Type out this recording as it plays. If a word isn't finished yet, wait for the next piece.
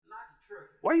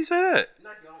Why you say that?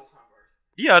 Nike own Converse.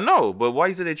 Yeah, I know, but why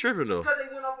you say they tripping though? Because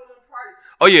they went up on the prices.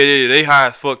 Oh yeah, they high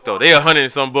as fuck though. They $100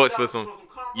 and some bucks for some.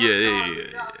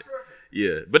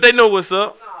 Yeah. But they know what's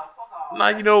up.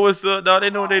 Nike know what's up, dog. They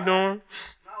know what they doing.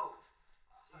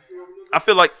 I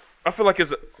feel like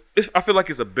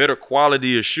it's a better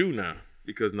quality of shoe now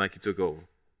because Nike took over.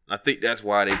 I think that's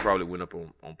why they probably went up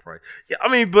on price. Yeah, I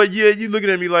mean, but yeah, you looking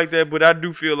at me like that, but I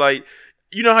do feel like,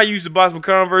 you know how you used to buy some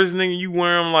Converse, nigga, you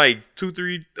wear them like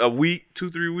 2-3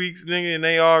 weeks, nigga, and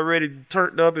they already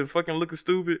turned up and fucking looking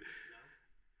stupid.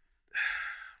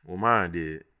 Well, mine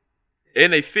did.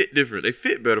 And they fit different. They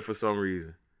fit better for some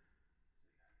reason.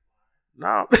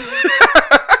 Nah.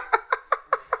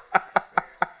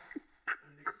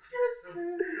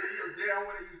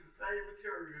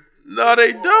 No,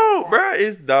 they don't, bro.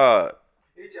 It's dog.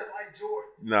 It's just like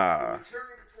Jordan. Nah. The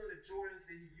material between the Jordans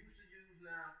that he used to use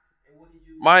now and what he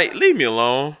used. Mike, leave me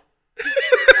alone.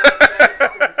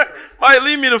 Mike,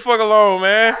 leave me the fuck alone,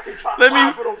 man. Let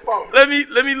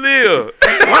me live.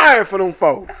 Lying for them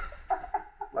folks.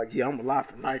 Like, yeah, I'm a lie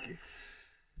for Nike.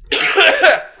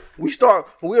 We'll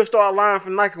start lying for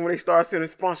Nike when they start sending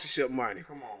sponsorship money.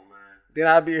 Come on, man. Then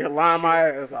I'll be here lying my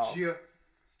ass off. Yeah.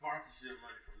 Sponsorship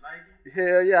money from Nike?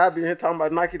 Hell yeah, I'll be here talking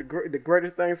about Nike, the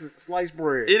greatest thing since sliced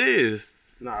bread. It is.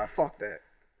 Nah, fuck that.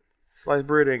 Sliced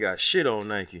bread ain't got shit on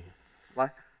Nike.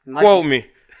 Like Nike, quote me.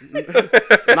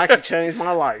 Nike changed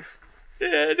my life.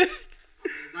 Yeah.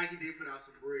 Nike did put out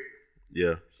some bread.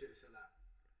 Yeah.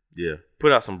 Yeah.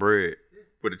 Put out some bread.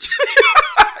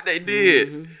 They did.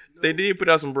 Mm-hmm. They did put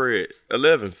out some bread.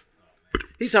 11s.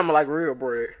 He's talking about like real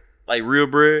bread. Like real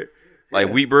bread? Like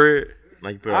wheat bread?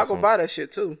 Like I'll go buy that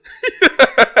shit too.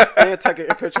 And take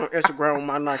a picture on Instagram with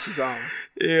my Nikes on.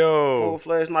 Yo.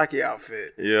 Full-fledged Nike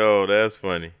outfit. Yo, that's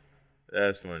funny.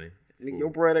 That's funny. Nigga, your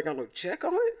bread ain't got no check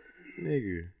on it?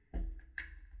 Nigga.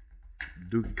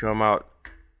 Dookie come out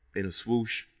in a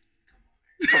swoosh.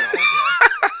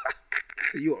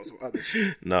 See, you on some other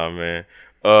shit. Nah, man.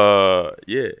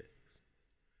 Yeah.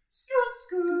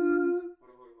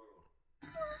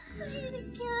 Say it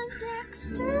again,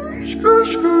 Dexter. Screw.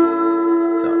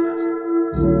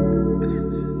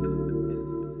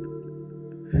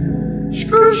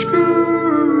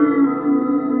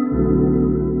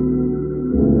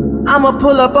 I'ma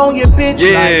pull up on your bitch.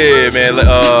 Yeah, man.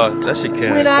 That shit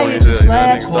can't. When I hit the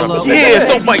slack, pull up. Yeah,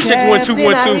 so Mike, check 1 2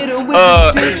 1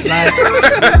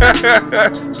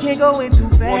 2. Can't go in too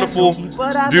fast. Wonderful,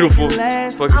 beautiful,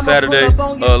 fucking Saturday,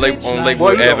 on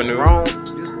Lakewood Avenue.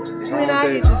 When I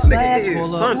hit the slack,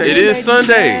 pull up. It is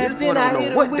Sunday. It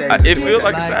It feels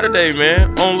like a Saturday,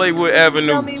 man, on Lakewood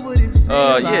Avenue.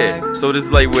 Yeah. So this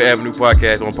is Lakewood Avenue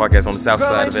podcast on the south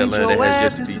side of Atlanta that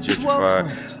has yet to be gentrified.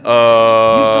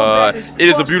 It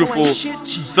is a beautiful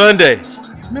Sunday.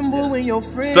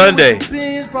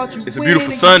 It's a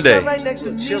beautiful Sunday.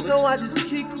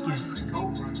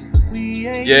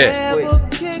 Yeah. Wait.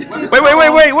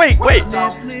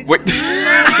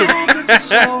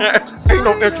 Ain't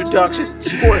no introduction.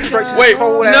 Going straight to Wait,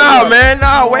 nah, man.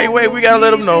 Nah, wait. We gotta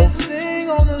let them know.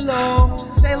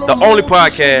 The only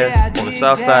podcast on the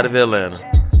south side of Atlanta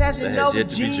that has yet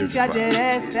to be gentrified.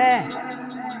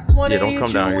 Yeah, don't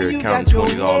come down here counting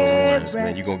 20s all at once,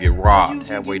 man. You're gonna get robbed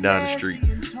halfway down the street.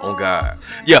 On God.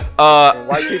 Yeah.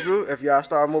 White people, if y'all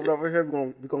start moving over here,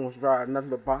 we're gonna drive nothing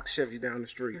but box Chevys down the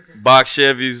street. Box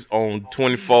Chevys on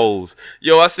 24s.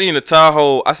 Yo, I seen the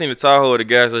Tahoe at the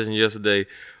gas station yesterday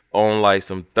on like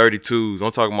some 32s.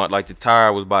 I'm talking about like the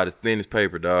tire was by the thinnest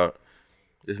paper, dog.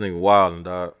 This nigga wildin',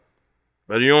 dog.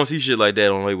 But you don't see shit like that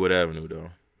on Lakewood Avenue,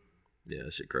 though. Yeah,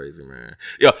 that shit crazy, man.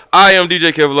 Yo, I am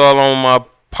DJ Kevlar along with my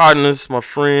partners, my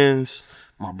friends,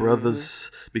 my brothers.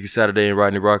 Big Saturday and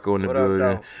Rodney Rocco in the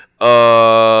building.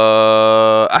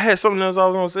 I had something else I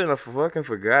was gonna say and I fucking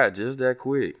forgot just that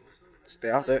quick. Stay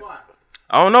out there.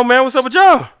 I don't know, man. What's up with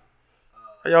y'all?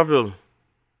 How y'all feeling?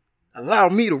 Allow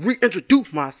me to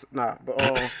reintroduce myself.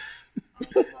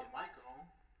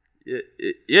 Yeah,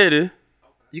 it is.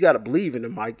 You gotta believe in the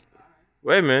mic.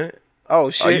 Wait a minute.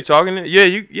 Oh shit. Are you talking? Yeah,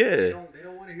 you. Yeah. They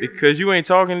don't want to hear because you ain't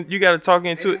talking. You gotta talk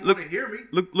into it. Look, hear me.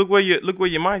 Look where your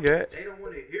mic at. They don't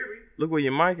want to hear me. Look where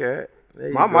your mic at.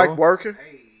 There My mic working.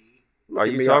 Hey. Are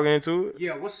you talking into it?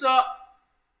 Yeah. What's up?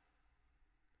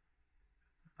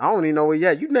 I don't even know where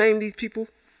yet. You name these people.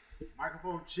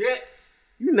 Microphone check.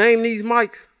 You name these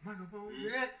mics. Microphone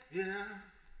check. Yeah. I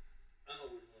know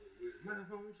which one it is.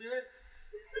 Microphone check.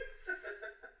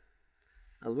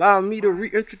 Allow me to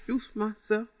reintroduce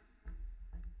myself.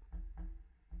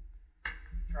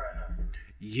 Try it out.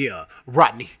 Yeah,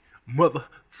 Rodney,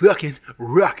 motherfucking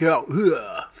rock out.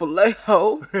 Filet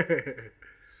ho.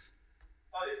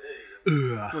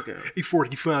 Look at him.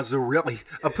 E45 Zarelli.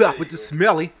 I pop with the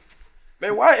smelly.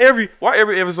 Man, why every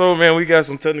episode, man, we got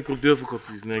some technical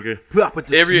difficulties, nigga. Pop with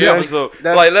the Every smelly. episode,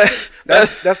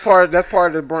 That's part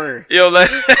of the brain. yo, like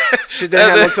Shit, they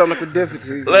have no technical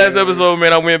difficulties. last man. episode,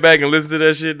 man, I went back and listened to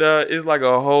that shit, dog. It's like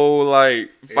a whole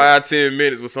 5-10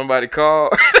 minutes with somebody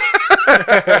called.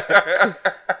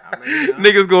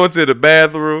 Niggas going to the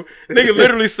bathroom. Nigga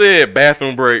literally said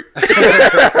bathroom break.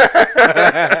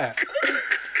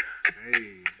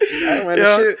 Hey, man,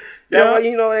 Yeah. shit. That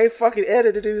way, they ain't fucking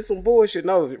edited. It's some bullshit.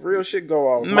 No, real shit go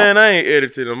on. Man, I ain't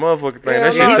edited a motherfucking thing. Yeah,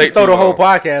 That no, shit he take Just throw too the whole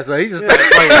long. podcast, so he just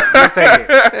started playing. Just take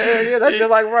it. Yeah, that's just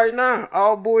like right now.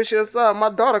 All bullshit aside, my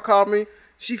daughter called me.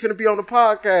 She finna be on the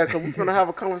podcast because we finna have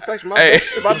a conversation. My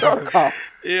daughter called.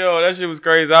 Yo, that shit was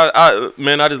crazy. I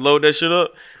just load that shit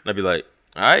up and I be like,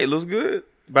 all right, it looks good.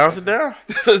 Bounce it down.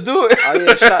 Let's do it. Oh,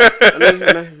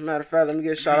 yeah, matter of fact, let me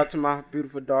get a shout out to my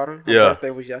beautiful daughter. Her Yeah. birthday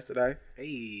was yesterday.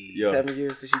 Hey. Yo. 7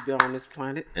 years since she's been on this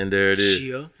planet. And there it is.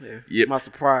 Chia. Yes. Yep. My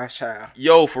surprise child.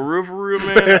 Yo, for real,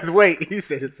 man. Wait, he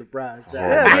said it's a surprise. Oh,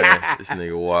 man, this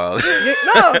nigga wild.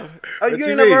 No, you you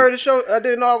ain't never mean? heard the show. I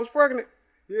didn't know I was pregnant.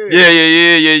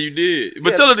 Yeah, you did.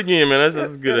 But Yeah. tell it again, man.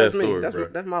 That's a good ass that's me. story, That's bro.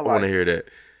 that's my I want to life. hear that.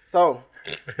 So,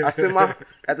 I sent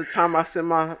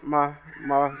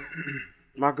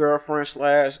my girlfriend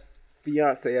 /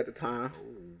 fiance at the time.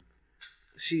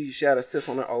 She had a cyst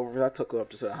on her ovaries. I took her up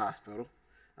to the hospital.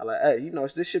 I like, hey,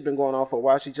 this shit been going on for a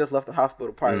while. She just left the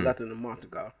hospital probably less than a month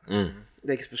ago.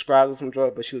 They prescribed her some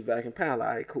drugs, but she was back in pain.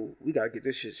 Like, hey, cool. We got to get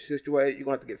this shit situated. You're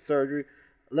going to have to get surgery.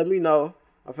 Let me know.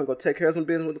 I'm finna go take care of some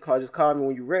business with the car. Just call me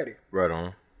when you're ready. Right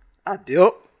on. I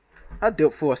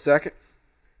dipped for a second.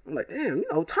 I'm like, damn,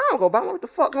 time go by. What the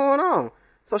fuck going on?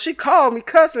 So she called me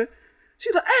cussing.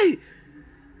 She's like, hey,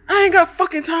 I ain't got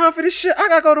fucking time for this shit. I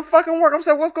gotta go to fucking work. I'm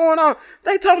saying, what's going on?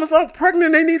 They told me I'm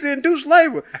pregnant. They need to induce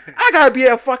labor. I gotta be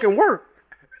at fucking work.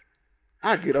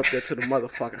 I get up there to the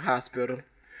motherfucking hospital.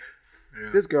 Yeah.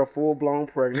 This girl full blown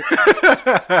pregnant.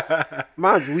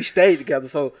 Mind you, we stayed together,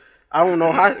 so I don't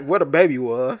know where the baby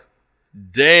was.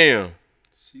 Damn.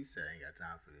 She said I ain't got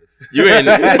time for this. You ain't.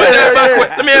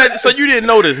 Let me ask, so you didn't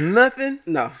notice nothing?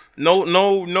 No.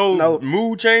 No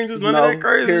mood changes, none of that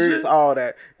crazy periods, shit? all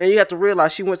that. And you have to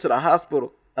realize she went to the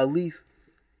hospital at least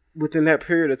within that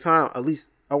period of time, at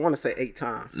least I want to say 8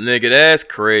 times. Nigga, that's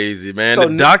crazy, man. So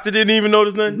the doctor didn't even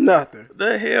notice nothing? Nothing. What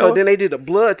the hell? So then they did a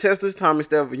blood test this time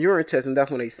instead of a urine test, and that's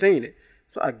when they seen it.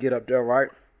 So I get up there, right?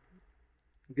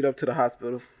 Get up to the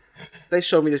hospital. They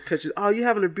show me this picture. Oh, you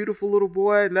having a beautiful little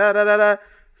boy. Da, da, da, da.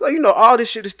 So, all this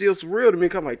shit is still surreal to me.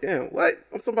 I'm like, damn, what?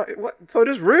 I'm somebody, what? So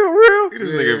this real? This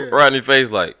nigga Rodney face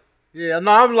like, Yeah,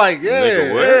 no, I'm like, yeah.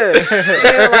 nigga, what?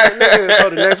 Yeah, like, nigga. So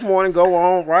the next morning, go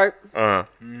on, right?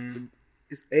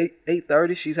 It's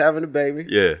 8:30. She's having a baby.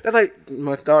 Yeah. That's like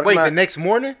my daughter. Wait, the next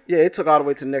morning? Yeah, it took all the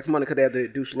way to the next morning because they had to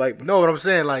induce labor. No, what I'm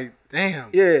saying, like, damn.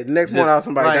 Yeah, the next morning I was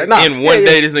somebody. like, died. in one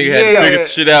day, this nigga had to figure the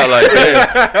shit out like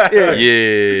that.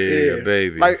 Yeah,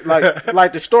 baby.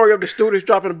 Like the story of the students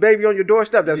dropping a baby on your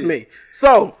doorstep. That's me.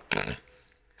 So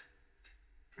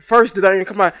first, did I even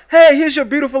come out? Hey, here's your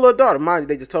beautiful little daughter. Mind you,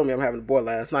 they just told me I'm having a boy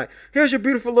last night. Here's your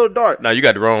beautiful little daughter. Now you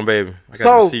got the wrong baby. I got the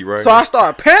So receipt right so here. I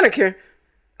started panicking.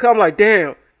 Cause I'm like,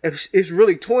 damn, if it's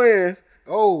really twins,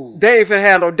 Oh. they ain't finna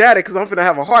have no daddy because I'm finna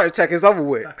have a heart attack. It's over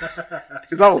with.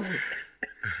 It's over.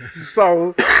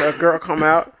 So the girl come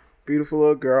out, beautiful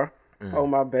little girl, oh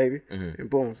my baby, and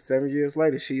boom, 7 years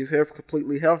later, she's here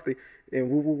completely healthy, and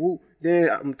woo woo woo. Then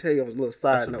I'm gonna tell you a little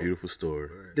side That's a note. beautiful story.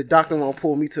 The doctor won't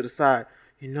pull me to the side.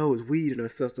 It's weed in her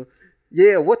system.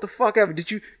 Yeah, what the fuck ever?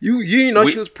 Did you didn't know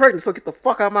she was pregnant, so get the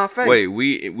fuck out of my face. Wait,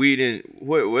 we didn't.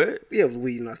 What? Yeah, it was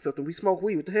weed in our system. We smoke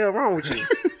weed. What the hell wrong with you?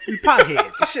 You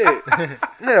pothead. Shit.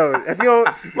 Hell, if you don't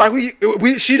like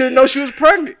she didn't know she was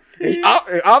pregnant. And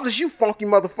obviously you funky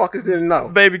motherfuckers didn't know.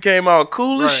 Baby came out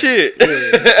cool as shit. You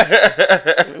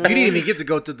didn't even get to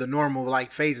go through the normal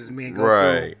like phases men go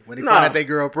through when they find out they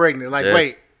girl pregnant. Like,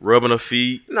 wait, rubbing her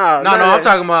feet. No, I'm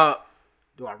talking about.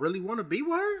 Do I really want to be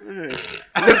with her?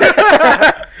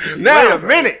 Now, Wait a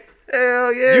minute.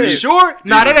 Hell yeah. You sure?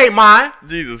 Nah, that ain't mine.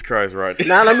 Jesus Christ, right?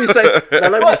 Now let me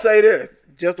say this.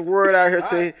 Just a word out here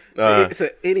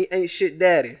to any ain't shit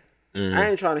daddy. I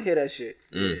ain't trying to hear that shit.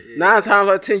 9 times out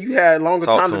of 10, you had longer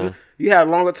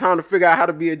time to figure out how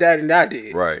to be a daddy than I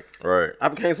did. Right. I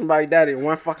became somebody's daddy in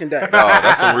one fucking day. Oh,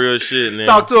 that's some real shit, man.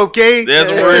 Talk to him, King. That's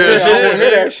some real I shit. wanna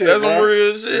hear that shit, That's man. some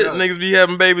real shit. Niggas be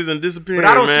having babies and disappearing, But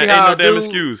I don't man. see how Ain't no damn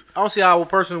excuse. I don't see how a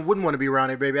person wouldn't want to be around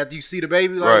their baby after you see the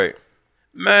baby. Like, Right.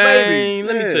 Man, baby.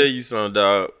 let me tell you something,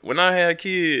 dog. When I had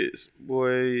kids,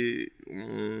 boy,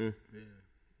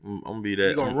 I'm gonna be that.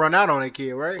 You gonna run out on that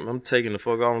kid, right? I'm taking the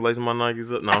fuck off and lacing my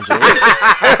Nikes up. No, I'm joking.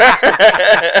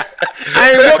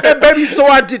 I ain't want that baby, so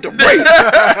I did the race.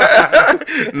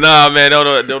 Nah, man,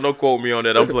 don't quote me on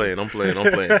that. I'm playing. Honestly,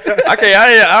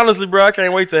 bro, I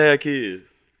can't wait to have kids.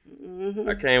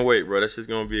 I can't wait, bro. That shit's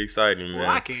gonna be exciting, man. Well,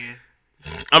 I can.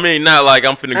 I mean, not like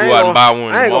I'm finna go out and buy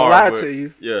one. I ain't tomorrow, gonna lie but, to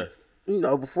you. Yeah. You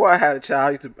know, before I had a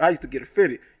child, I used to get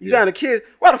offended. You got a kid?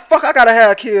 Why the fuck I gotta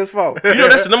have kids for? You know,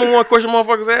 that's the number one question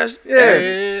motherfuckers ask.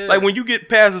 Yeah. Like when you get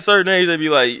past a certain age, they be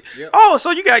like, Yep. "Oh,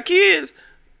 so you got kids?"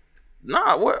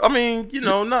 Nah, what? I mean, you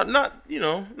know, not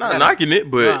knocking it,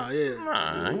 but Nah, yeah.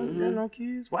 I ain't got no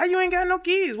kids. Why you ain't got no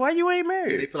kids? Why you ain't They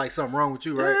married? feel like something wrong with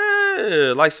you, right?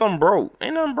 Yeah, like something broke.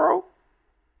 Ain't nothing broke.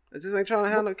 I just ain't trying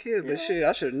to have no kids, but shit,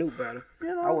 I should have knew better.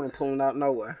 I wasn't pulling out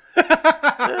nowhere.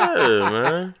 Yeah,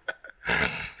 man.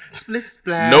 Split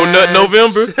splash. No nut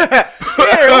November. Yeah,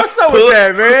 what's up with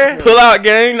that, man? Pull out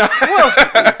gang.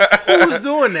 Who's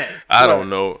doing that? I don't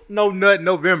know. No nut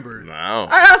November. No.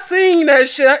 I seen that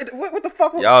shit. What the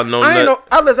fuck? Y'all know I ain't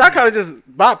nut. I kind of just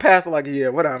bypassed it like, yeah,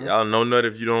 whatever. Y'all know nut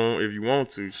if you want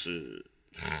to. Shit.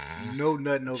 No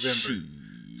nut November.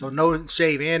 So no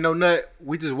shave and no nut.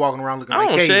 We just walking around looking I like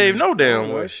don't cavemen. shave no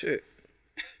damn Oh, way. shit.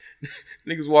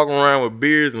 Niggas walking around with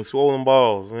beards and swollen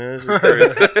balls, man. That shit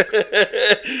crazy.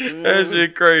 That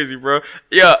shit crazy, bro.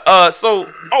 Yeah.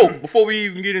 So, before we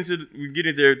even get into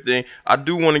everything, I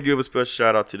do want to give a special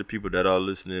shout out to the people that are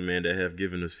listening, man, that have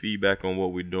given us feedback on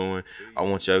what we're doing. I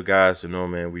want y'all guys to know,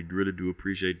 man, we really do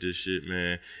appreciate this shit,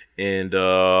 man. And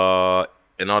all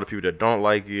the people that don't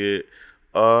like it,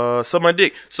 suck my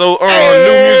dick. So,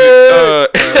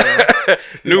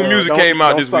 new music came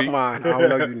out this week. Mine. I don't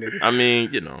know you niggas. I mean,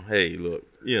 you know, hey, look,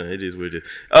 it is what it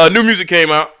is. New music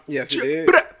came out. Yes, it is.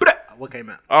 What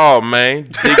came out? Oh man,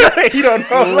 He don't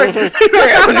know. Like,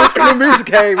 the music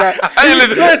came out. Hey,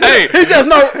 listen, hey, He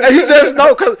just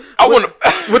know because I want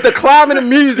with the climate of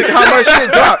music, how much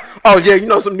shit dropped. Oh yeah, you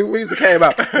know some new music came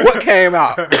out. What came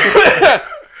out?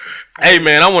 Hey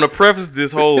man, I want to preface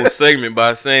this whole segment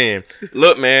by saying,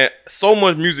 look man, so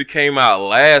much music came out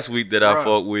last week that I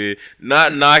fuck with.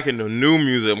 Not knocking the new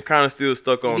music. I'm kind of still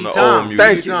stuck on the old music.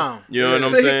 Thank you. You know what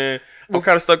I'm saying? I'm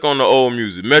kind of stuck on the old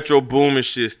music. Metro Boomin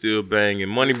shit still banging.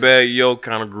 Moneybagg Yo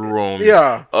kind of grew on me.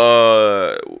 Yeah.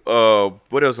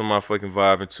 What else am I fucking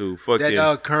vibing to? Fucking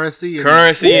That currency. and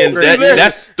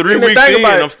that's 3 weeks in.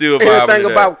 I'm still vibing to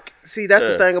that. See, that's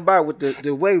the thing about with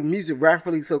the way music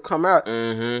rapidly so come out.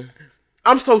 Mm-hmm.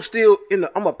 I'm so still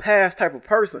I'm a past type of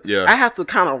person. Yeah. I have to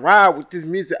kind of ride with this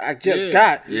music I just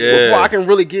got Yeah. before I can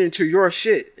really get into your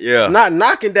shit. Yeah. Not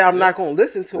knocking down, I'm not gonna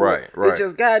listen to Right, it. right. It's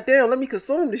just goddamn, let me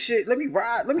consume the shit. Let me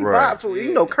vibe to it.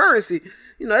 You know, currency.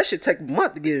 You know, that shit take a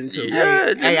month to get into.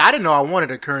 Yeah, Hey, I didn't know I wanted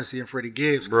a currency and Freddie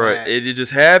Gibbs. Right. It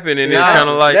just happened and it's Yeah. kind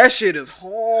of like that shit is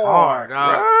hard.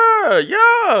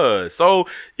 yeah. So,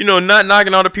 not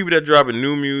knocking all the people that dropping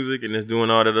new music and that's doing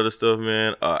all that other stuff,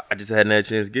 man. I just hadn't had a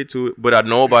chance to get to it. But I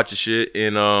know about your shit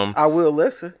and I will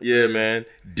listen. yeah, man.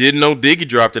 Didn't know Diggy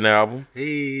dropped an album.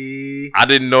 Hey. I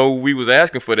didn't know we was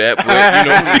asking for that, but we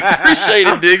appreciate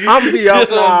it, Diggy. I'm gonna be You know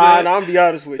what I'm saying? I'm be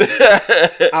honest with you.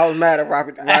 I was mad at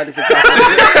Roddy for dropping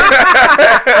it.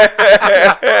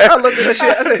 I looked at that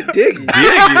shit. I said, Diggy.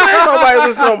 Diggy. Ain't nobody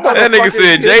listen to motherfucking That nigga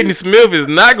said Diggy. Jaden Smith is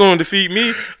not going to defeat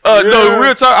me. No,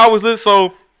 real talk. I was listening.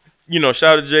 So,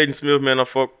 shout out to Jaden Smith, man. I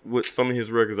fuck with some of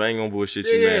his records. I ain't gonna bullshit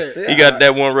you, man. Yeah. He got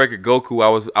that one record, Goku.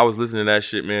 I was listening to that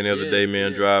shit, man, the other day,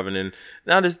 man, driving, and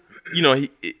now this,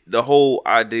 the whole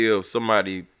idea of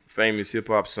somebody famous hip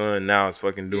hop son now is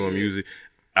fucking doing music.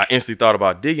 I instantly thought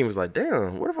about Diggy and was like,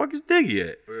 damn, where the fuck is Diggy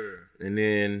at? And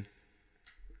then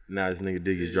now this nigga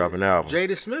Diggy's dropping an album.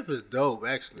 Jaden Smith is dope,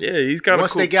 actually. Yeah, he's kind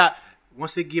of cool.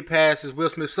 Once they get past his Will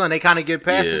Smith's son, they kind of get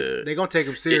past it. They gonna take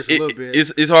him serious a little bit.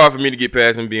 It's hard for me to get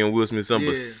past him being Will Smith's son,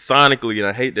 but Yeah. sonically, and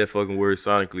I hate that fucking word,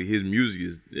 sonically, his music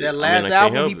is That last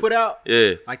album he put out,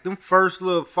 like them first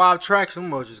little 5 tracks,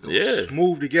 them just go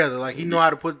smooth together. Like he know how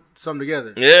to put something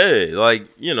together. Yeah, like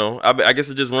I guess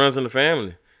it just runs in the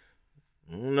family.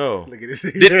 I don't know. Look at this.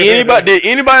 Did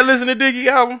anybody listen to Diggy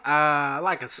album?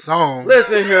 Like a song.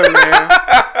 Listen here, man.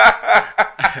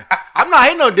 I'm not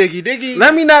hating on Diggy. Diggy.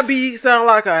 Let me not sound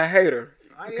like a hater.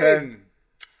 Okay. Okay.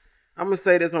 I'm gonna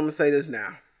say this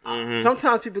now. Mm-hmm.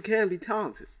 Sometimes people can be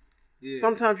talented. Yeah.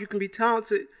 Sometimes you can be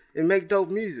talented and make dope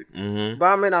music. Mm-hmm. But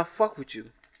I may not fuck with you.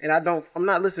 And I'm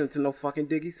not listening to no fucking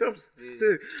Diggy Simmons.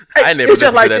 I never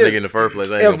listened to that nigga in the first place.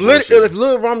 If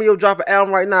Lil Romeo drop an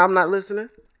album right now, I'm not listening.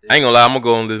 I ain't gonna lie, I'm gonna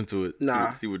go and listen to it. Nah.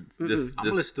 See what I'm gonna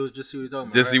listen to it just see what he's talking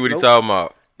about. Just see what he Nope. talking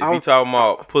about. If he talking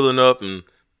about pulling up and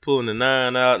pulling the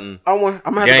 9 out and I'm gonna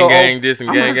have gang to go gang old, this and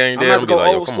I'm gang gonna- gang I'm that, gonna I'm have to gonna be go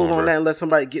like, yo, old come school on, on bro. that and let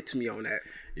somebody get to me on that.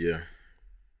 Yeah.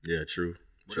 Yeah, true.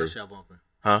 What True. else y'all bumping?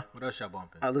 Huh? What else y'all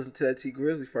bumping? I listened to that T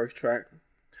Grizzly first track.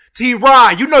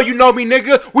 T-Rod, you know me,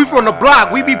 nigga. We from the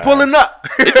block. We be pulling up.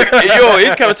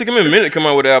 It kind of took him a minute to come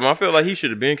out with the album. I feel like he should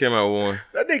have been came out with one.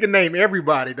 That nigga name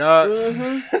everybody, dog.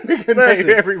 That nigga Listen.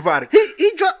 name everybody.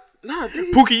 He dropped. Nah,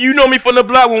 dude. Pookie, you know me from the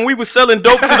block when we was selling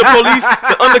dope to the police.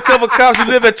 The undercover cops who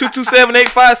live at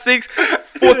 227-856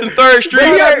 4th and 3rd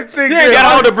Street. Got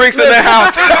all the bricks in the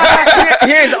house.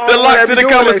 He ain't the only The one lock that to be the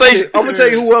doing that conversation. shit. I'm gonna tell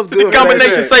you who else good. The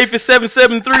combination safe is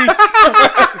 773.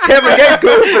 Kevin Gates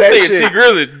good for that Nigga, T shit.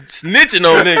 Grizzly snitching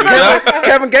on niggas, dog.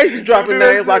 Kevin Gates be dropping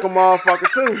names like a motherfucker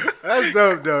too. That's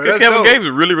dope, though. That's Kevin dope. Gates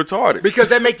is really retarded. Because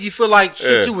that make you feel like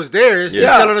shit Yeah. you was there. It's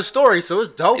Yeah. telling a story, so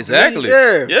it's dope. Exactly.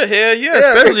 Yeah. Yeah, hell yeah.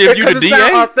 Especially if you the it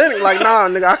sound DA. authentic. Like nah,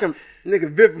 nigga, I can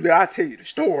vividly. I tell you the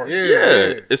story.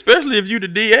 Yeah. Especially if you the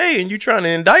DA and you trying to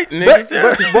indict But, niggas.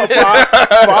 Yeah. but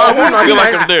for all we know, I feel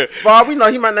like I'm there. for all we know,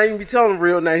 he might not even be telling the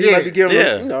real name. He Yeah. might be giving,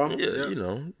 Yeah. you know, Yeah, you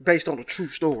know. based on the true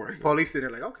story. Police sitting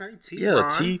there like, okay, Yeah,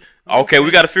 T-Ron. T. Okay,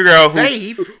 we got to figure out who.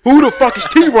 Safe. Who the fuck is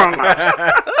T-Ron?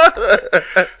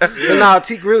 But nah,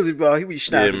 T Grizzly, bro, he be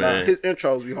snapping. Yeah, man. Man. His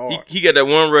intros be hard. He got that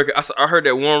one record. I heard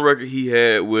that one record he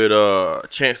had with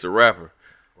Chance the Rapper.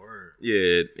 Word.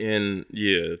 Yeah, and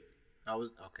yeah, I was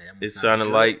okay. that must it not sounded be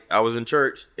good. like I was in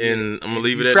church, and I'm gonna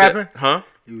leave it You at trapping? that. Huh?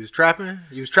 You was trapping.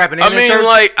 You was trapping. In I that mean, church?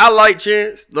 like I like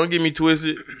Chance. Don't get me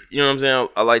twisted. You know what I'm saying?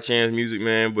 I like Chance music,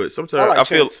 man. But sometimes like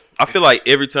Chance. I feel like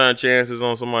every time Chance is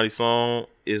on somebody's song,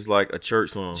 it's like a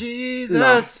church song. Jesus.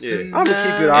 Nah. Yeah. I'ma keep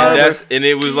it And all. and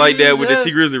it was like that with the Jesus.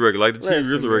 T Grizzly record. Like the T Listen,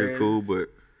 Grizzly record, man. cool,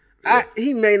 but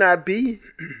He may not be.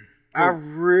 I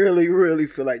really, really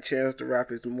feel like Chance the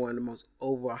Rapper is one of the most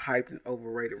overhyped and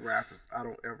overrated rappers I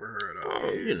don't ever heard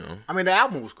of. you know, I mean, the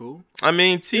album was cool. I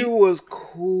mean, T. It was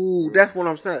cool. That's what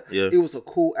I'm saying. Yeah. It was a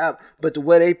cool album. But the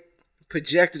way they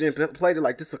projected it and played it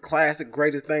like this is a classic,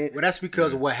 greatest thing. Well, that's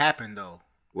because of what happened, though.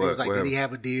 What- It was like, what did he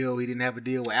happened? have a deal? He didn't have a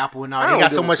deal with Apple and all. I He don't got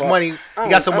give so a much fuck. money. I He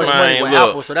got so don't- much Man, money with look,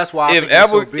 Apple, so that's why I if think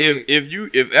Apple he's so big.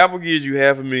 if Apple gives you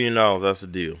 $500,000, that's a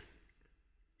deal.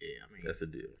 Yeah, I mean, That's a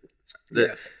deal.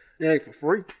 Yes. It ain't for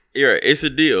free. Yeah, it's a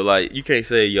deal. Like you can't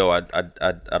say, "Yo, I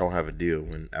don't have a deal"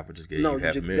 when Apple just gave No, you you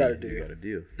half a just million. got a deal. You got a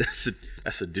deal.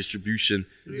 That's a distribution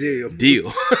Deal.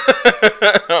 deal.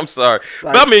 I'm sorry,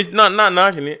 Like- but I mean, not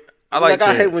knocking it. I like. I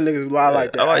Chance. hate when niggas lie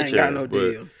like that. I like ain't got Chance, no but,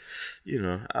 deal. You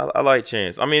know, I like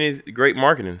Chance. I mean, it's great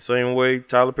marketing. Same way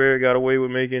Tyler Perry got away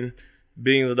with making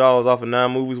billions of dollars off of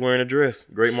 9 movies wearing a dress.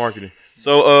 Great marketing.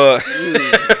 So,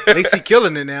 at least he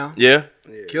killing it now. yeah.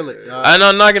 Kill it. I'm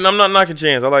not knocking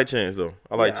Chance. I like Chance though.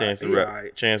 I like Yeah, Chance the he rap.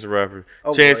 alright. Chance the rapper.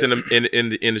 Oh, Chance boy.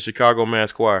 in the Chicago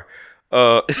Mass Choir.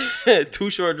 Too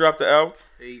Short dropped the album.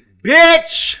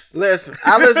 Bitch. Listen,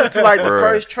 I listened to like the Bruh.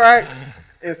 first track,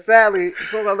 and sadly, as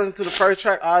soon as I listened to the first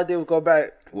track, all I did was go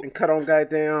back and cut on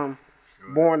goddamn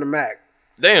Born to Mac.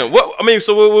 Damn. What I mean,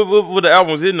 so what the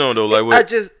album was hitting on though? Like what? I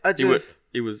just, it was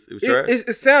it, trash.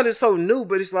 it sounded so new,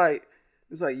 but it's like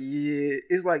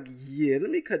yeah. Let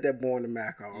me cut that Born to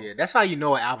Mac off. Yeah, that's how you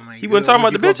know an album ain't He good. wasn't talking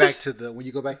when about you the go back bitches? to the when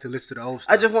you go back to listen to the old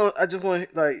stuff. I just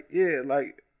want like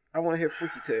I want to hear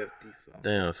Freaky Tales these songs.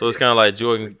 Damn. So it's kind of like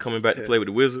Jordan coming back to play with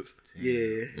the Wizards.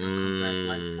 Yeah. Come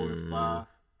back like 4 or 5.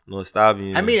 No, stop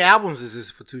you. How many albums is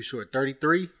this for Too Short?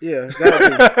 33? Yeah,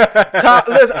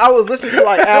 listen, I was listening to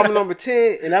like album number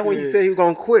 10, and that's when he said he was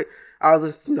gonna quit. I was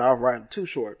listening, I was riding Too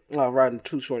Short. I was riding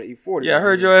Too Short at E40. Yeah, I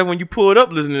heard your ass when you pulled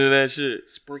up listening to that shit.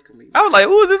 Sprinkle me. I was like,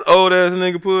 who is this old ass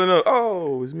nigga pulling up?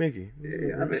 Oh, it's Mickey.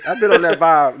 Yeah, I've been on that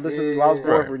vibe, listening to Lost Boys,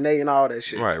 Right. Renee, and all that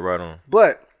shit. Right on.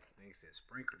 But They said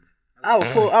sprinkle. I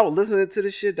was listening to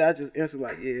this shit that I just instantly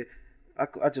like, yeah.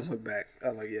 I just went back. I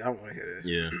was like, yeah, I want to hear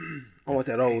this. Yeah. I want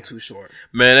that old Too Short.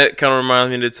 Man, that kind of reminds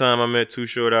me of the time I met Too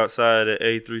Short outside at the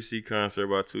A3C concert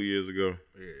about 2 years ago.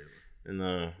 Yeah. And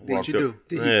walked you up.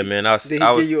 do? Yeah, man. I Did he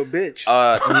was, give you a bitch?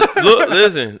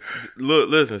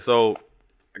 listen. So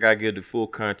I gotta give the full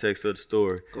context of the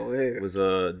story. Go ahead. Was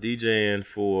DJing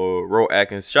for Ro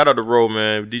Atkins. Shout out to Ro,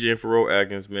 man. DJing for Ro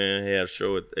Atkins, man. He had a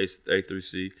show at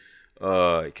A3C.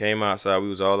 It came outside. We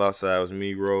was all outside. It was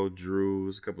me, Ro, Drew,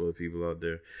 was a couple of people out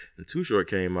there. And Too Short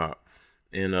came out.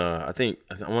 And I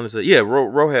want to say, yeah,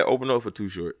 Ro had opened up for Too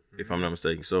Short, if I'm not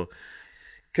mistaken. So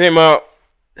came out,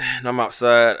 and I'm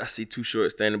outside. I see Too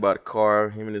Short standing by the car,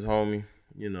 him and his homie,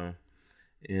 you know.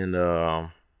 And I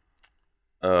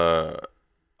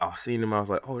seen him. I was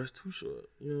like, oh, that's Too Short.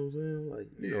 You know what I'm saying? Like,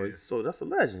 you know, so that's a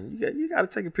legend. You got to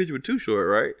take a picture with Too Short,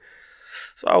 right?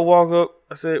 So I walk up.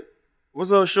 I said,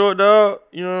 "What's up, Short dog?"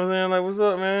 You know what I'm saying? Like, "What's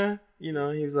up, man?" You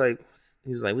know, he was like,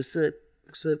 "What's up?"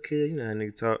 what's up, kid? You know how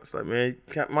nigga talk. It's like, man,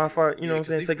 my fault. You know what I'm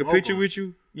saying? Take a vocal. picture with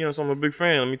you. You know, so I'm a big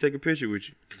fan. Let me take a picture with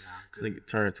you. This nigga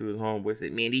turned to his homeboy and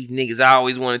said, man, these niggas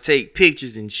always want to take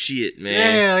pictures and shit, man.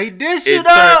 Yeah, he did shit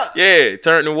up. It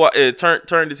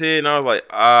turned his head, and I was like,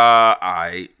 all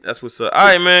right, that's what's up. All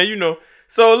right, man, you know.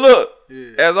 So look,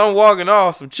 as I'm walking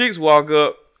off, some chicks walk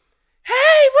up.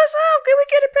 Hey, what's up? Can we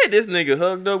get a pic? This nigga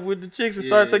hugged up with the chicks and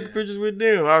started taking pictures with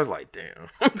them. I was like, damn.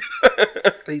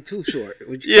 He too short.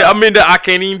 I mean, I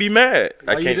can't even be mad.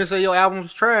 Why you didn't say your album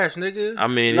was trash, nigga? I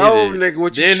mean, no, nigga.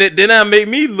 What you then that made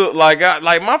me look like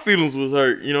my feelings was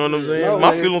hurt. You know what I'm saying? No,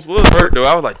 my nigga. feelings was hurt though.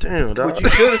 I was like, damn. Dog. What you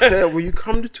should have said when you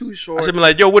come to Too Short. I should be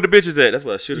like, yo, where the bitches at? That's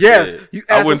what I should have said. Yes, you.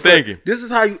 I wasn't thinking. This is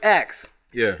how you ask.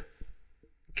 Yeah.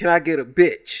 Can I get a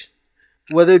bitch?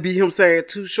 Whether it be him saying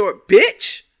Too Short,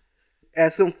 bitch,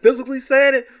 as him physically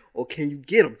saying it, or can you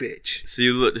get a bitch? See,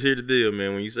 look, here's the deal,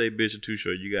 man. When you say bitch or Too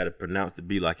Short, you gotta pronounce the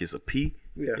B like it's a P.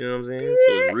 Yeah. You know what I'm saying?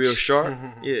 So it's real sharp.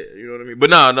 Yeah, you know what I mean. But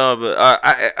but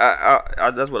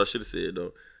I that's what I should have said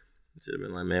though. Should have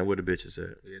been like, man, where the bitches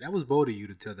at? Yeah, that was bold of you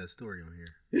to tell that story on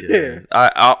here. Yeah.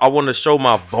 I want to show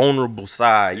my vulnerable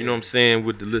side. You know what I'm saying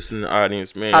with the listening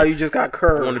audience, man. How you just got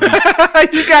curved. I want to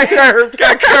be. You got curved. You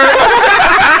got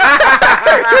curved.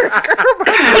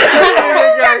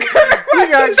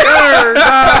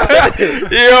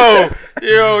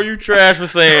 Yo, you trash for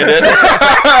saying that.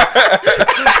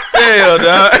 Damn,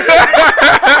 dog.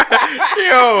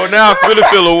 Yo, now I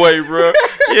feel away, bro.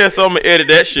 Yeah, so I'm gonna edit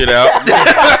that shit out.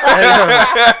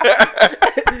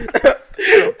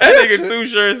 That nigga Too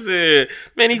Short said,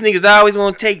 man, these niggas always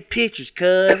want to take pictures,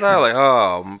 cuz. I was like,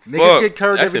 oh, fuck. Niggas get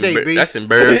curved every day, B. That's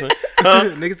embarrassing. Huh?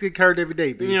 Niggas get curved every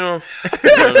day, B. You know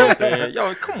what I'm saying?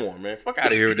 Yo, come on, man. Fuck out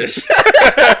of here with this shit.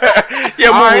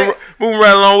 Yeah, moving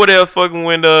right along. What else fucking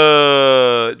went,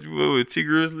 with T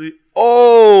Grizzly?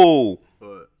 Oh!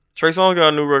 Trey Songz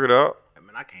got a new record out.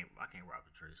 Man, I can't rock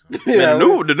with Trey Songz. Man, the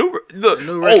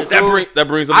new record. That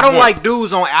brings up I don't a point. like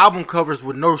dudes on album covers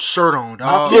with no shirt on,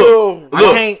 dog. Look. I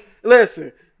can't.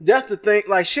 Listen, that's the thing.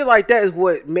 Like, shit like that is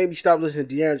what made me stop listening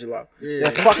to D'Angelo. Yeah.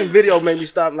 That fucking video made me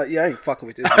stop. Like, I ain't fucking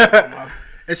with this. No.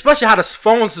 Especially how the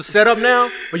phones are set up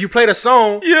now. When you play the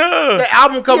song, Yeah. the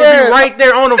album cover Yeah. be right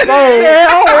there on the phone. Yeah,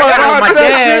 I don't I got it on want my to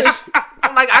that dash.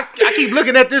 I'm like, I keep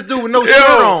looking at this dude with no Yo.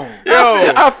 shirt on.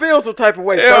 I feel some type of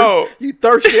way. Yo. You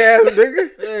thirsty ass nigga.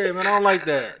 Yeah, man, I don't like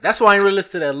that. That's why I ain't really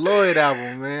listen to that Lloyd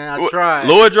album, man. I tried.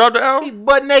 Lloyd dropped the He album?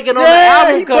 butt naked on the Yeah,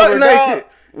 album he cover, butt naked.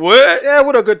 dog. What? Yeah,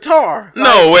 with a guitar.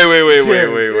 No, wait. I This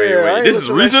ain't is listen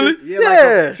to that recently? shit. Yeah,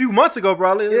 like a few months ago,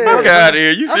 probably. Yeah. Fuck out of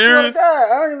here. You I swear to serious?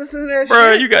 God, I ain't listening to that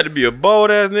Bro, shit. you got to be a bold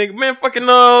ass nigga. Man, fucking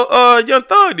Young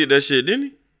Thug did that shit, didn't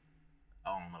he? I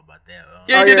don't know about that.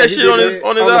 Yeah, he Oh, did yeah, that he shit did on that his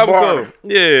on the album bar. cover.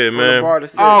 Yeah, man.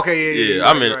 Oh, okay, yeah. Yeah,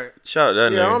 I mean, right. shout out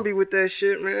that Yeah, I nigga. don't be with that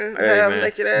shit, man. Hey, Have man.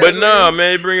 naked ass. But nah,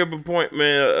 man, it bring up a point,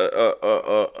 man.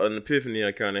 An epiphany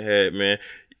I kind of had, man.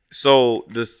 So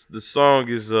the song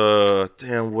is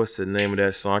damn, what's the name of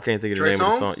that song? I can't think of the Trey name of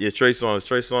the Songz? song. Yeah, Trey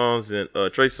Songz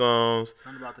and Trey Songz.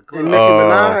 Something about the And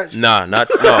club. Nicki Minaj. Nah,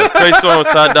 Trey Songz,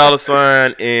 Ty Dolla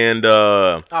 $ign, and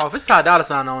Oh, if it's Ty Dolla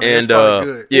 $ign on it, and that's probably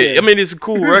good. yeah, I mean it's a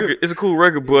cool record. It's a cool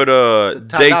record, but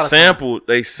Ty they Dolla sample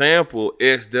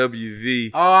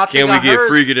SWV. Oh, I think Can we I get heard-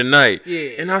 freaky tonight?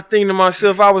 Yeah. And I think to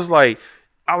myself, I was like,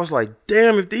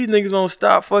 damn, if these niggas don't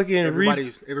stop fucking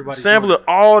Everybody's sampling doing it.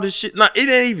 all this shit. Nah, it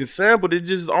ain't even sampled. It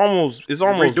just almost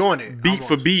redoing it, beat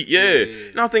for almost. beat. Yeah. Yeah.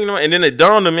 And I'm thinking, and then it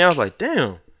dawned on me. I was like,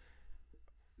 damn.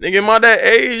 Nigga, am I that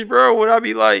age, bro? Would I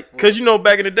be like, cause you know,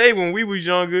 back in the day when we was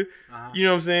younger, you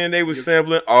know what I'm saying? They was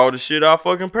sampling all the shit our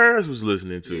fucking parents was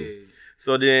listening to. Yeah.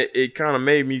 So then it kind of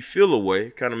made me feel away.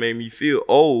 Kind of made me feel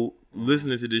old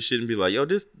listening to this shit and be like, yo,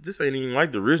 this ain't even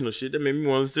like the original shit. That made me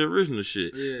want to listen to the original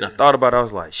shit. Yeah. And I thought about it. I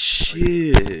was like,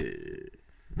 shit.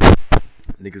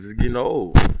 Niggas is getting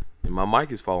old. And my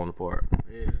mic is falling apart.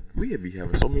 Yeah. We be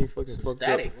having so many fucking fucked up.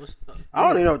 Static. What's up? I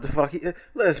don't even know what the fuck.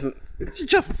 Listen, it's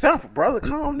just a sample, brother.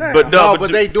 Calm down. But No,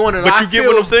 but they doing it. But I you get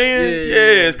feel- what I'm saying?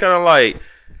 Yeah, it's kind of like,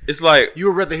 it's like, You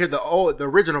would rather hear the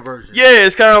original version. yeah,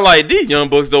 it's kind of like these young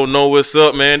bucks don't know what's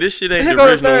up, man. This shit ain't Here the go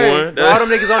the original thing. one. All them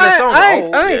niggas on that song. I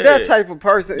ain't yeah. that type of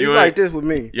person. You It's like ain't- this with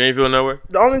me. You ain't feeling that way?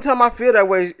 The only time I feel that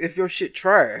way is if your shit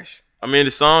trash. I mean,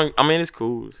 the song, it's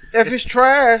cool. If it's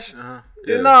trash, Yeah.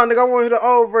 then nah, nigga, I want to hear the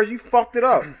old version. You fucked it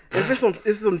up. If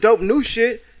it's some dope new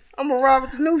shit, I'm gonna ride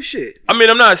with the new shit. I mean,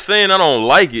 I'm not saying I don't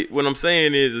like it. What I'm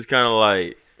saying is it's kind of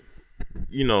like,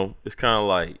 you know, it's kind of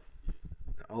like,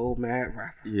 The old mad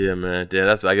rapper. yeah, man.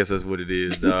 Yeah, I guess that's what it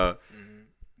is, dog.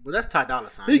 But that's Ty Dolla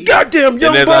 $ign. He goddamn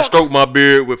young And as I punks. stroke my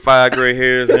beard with 5 gray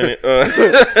hairs in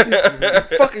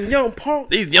it, Fucking young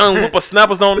punk. these young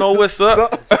whippersnappers don't know what's up.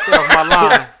 Get off my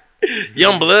line.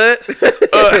 Young Blood.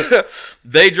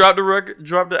 They dropped the record,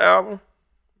 dropped the album.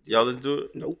 Y'all listen to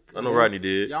it? Nope. I know Rodney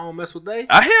did. Y'all don't mess with they?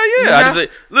 Hell yeah. I just say,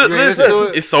 look, You ain't listen, listen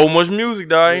to it? it's so much music,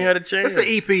 dog. I ain't had a chance. It's an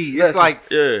EP. It's Listen. like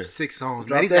Yeah. 6 songs.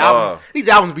 Drop Man. that. These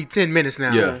albums be 10 minutes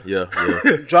now. Yeah.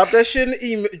 Drop that shit in the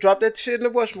email. Drop that shit in the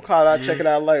whatchamacallit. I'll check it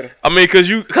out later. I mean, cause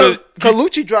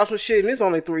Kaluchi dropped some shit and it's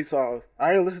only 3 songs.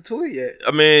 I ain't listened to it yet.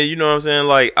 I mean, you know what I'm saying?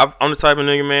 Like, I'm the type of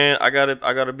nigga, man. I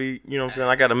gotta be, you know what I'm saying?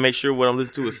 I gotta make sure what I'm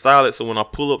listening to is solid. So when I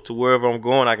pull up to wherever I'm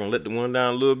going, I can let the one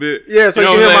down a little bit. Yeah, so you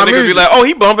know can what hear I'm my saying? Niggas be music. like, oh,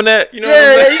 he bumping that. You know what I'm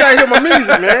Yeah, saying? you gotta hear my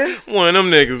music, man. One of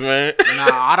them niggas, man. Nah,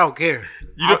 I don't care.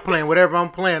 I'm don't- playing whatever I'm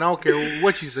playing. I don't care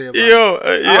what you say about it. Yo,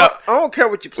 yeah. I don't care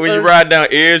what you play. When you ride down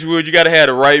Edgewood, you gotta have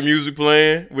the right music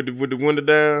playing with the window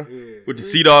down, with the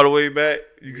seat all the way back.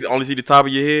 You can only see the top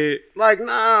of your head. Like,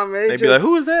 nah, man. They be like,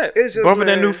 "Who is that?" it's just, Bumping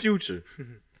that man. new Future.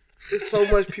 There's so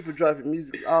much people dropping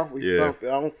music off with Yeah. something.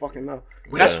 I don't fucking know.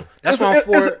 Well, that's why I'm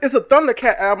for. It's a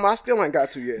Thundercat album I still ain't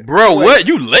got to yet. Bro, what?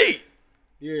 You late?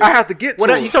 I have to get to What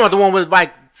it. you talking about? The one with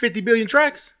like 50 billion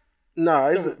tracks? Nah,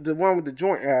 it's the one with the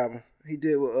joint album. He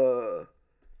did with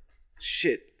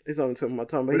shit. It's only talking about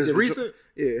time, but But he it's did recent?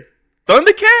 yeah.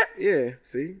 Thundercat? Yeah.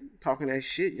 See? Talking that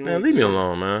shit. You Man, leave me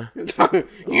alone, man.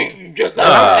 you just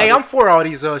Hey, I'm for all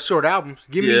these short albums.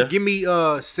 Give Yeah. me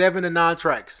 7 to 9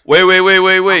 tracks.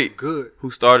 Wait. Good.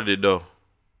 Who started it though?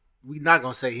 We not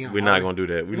gonna say him. We're not gonna do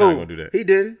that. We're Who? not gonna do that. He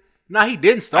didn't. Nah, he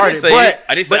didn't I start didn't it. say But it.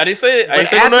 I didn't say it. I didn't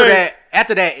say no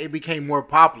after name. that, it became more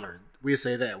popular. We'll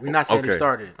say that. We're not saying he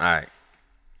started. All right.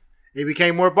 It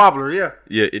became more popular. Yeah,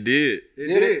 Yeah, it did. it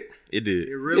Did did. It did.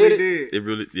 It really Did did. It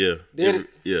really, yeah. Did it?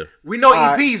 Yeah. We know All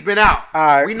right. EP's been out. All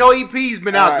right. We know EP's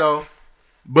been All out right. though.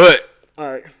 But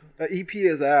All right. An EP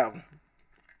is an album.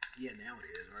 Yeah, now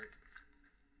it is right.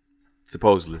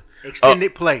 supposedly.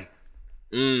 Extended play.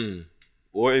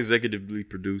 Or executively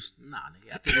produced. Nah,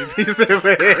 nigga. I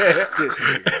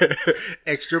think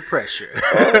extra pressure.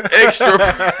 Extra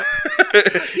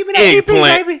Give me that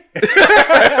eggplant. EP, baby.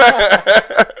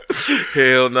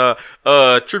 Hell nah.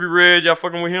 Trippie Redd, y'all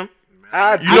fucking with him?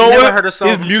 You know never what? heard a song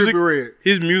his from music, Trippie Redd.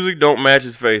 his music don't match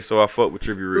his face, so I fuck with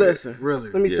Trippie Redd. Listen. Really?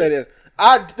 Let me Yeah. say this.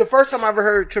 The first time I ever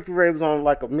heard Trippie Redd was on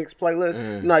like a mixed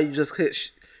playlist. Now you just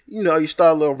hit, you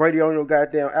start a little radio on your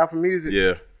goddamn Apple Music.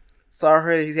 Yeah. So I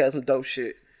heard he's had some dope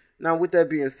shit. Now with that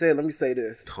being said, let me say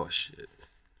this. Oh shit.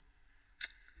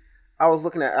 I was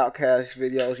looking at Outkast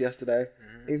videos yesterday.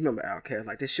 You remember Outkast?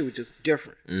 Like, this shit was just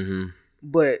different.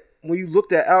 But when you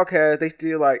looked at Outkast, they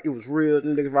still like, it was real.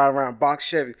 Them niggas riding around box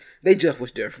Chevy. They just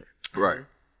was different. Right.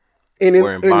 And in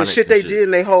Wearing the bonnets shit and they shit. did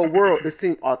in their whole world, it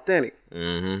seemed authentic.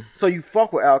 So you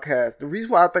fuck with Outkast. The reason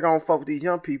why I think I don't fuck with these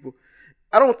young people,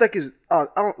 I don't think it's, I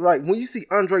don't like, when you see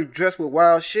Andre dressed with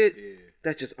wild shit,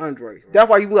 that's just Andre. That's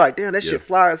why you be like, damn, that shit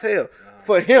fly as hell.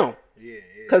 For him.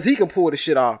 Because he can pull the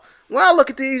shit off. When I look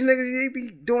at these niggas, they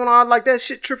be doing all like that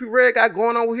shit Trippie Redd got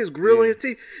going on with his grill and his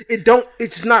teeth.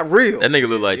 It's not real. That nigga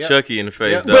look like Chucky in the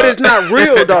face, dog. But it's not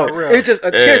real though. real. It's just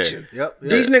attention. Yep.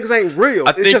 These niggas ain't real.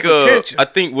 I It's think just attention. I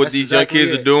think what That's these exactly young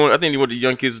kids it. are doing, I think what the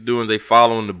young kids are doing, they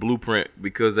following the blueprint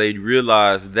because they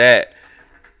realize that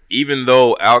even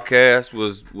though Outkast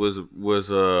was what's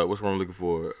what I'm looking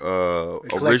for?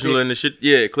 Original in the shit,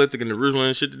 eclectic and original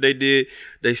in the shit that they did,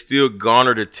 they still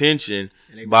garnered attention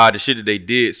by the shit that they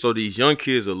did. So these young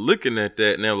kids are looking at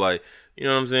that and they're like, you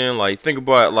know what I'm saying? Like, think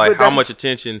about like But how that- much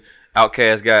attention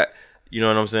Outkast got. You know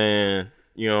what I'm saying?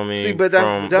 You know what I mean? See, but that-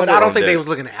 From- that's But I don't think that. they was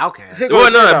looking at Outkast. Here go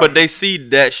Well, the thing, no, though. but they see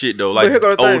that shit though, like But here go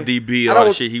the thing. ODB, I all the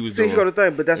don't- shit he was see, doing. here go the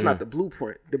thing, but that's not the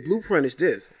blueprint. The blueprint is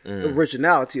this: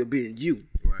 originality of being you.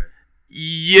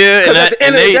 Yeah, 'Cause and, at the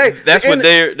end of the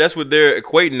day, that's what they're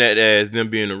equating that as them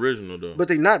being original though. But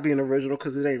they not being original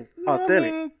because it ain't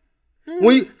authentic.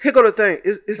 When you here go the thing,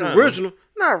 it's original.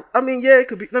 Nah, I mean, yeah, it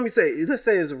could be. Let's say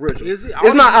it's original. Is it?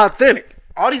 It's not authentic.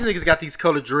 All these niggas got these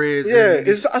colored dreads. Yeah, and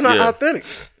it's not Yeah. authentic.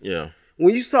 Yeah,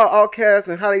 When you saw Outkast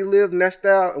and how they lived and that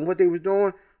style and what they was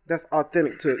doing, that's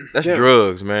authentic to that's them.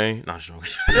 drugs, man. Not sure.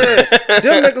 Yeah,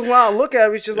 them niggas when I look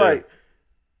at it, it's just like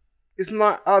it's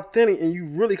not authentic, and you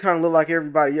really kind of look like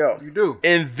everybody else. you do.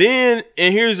 And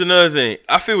here's another thing.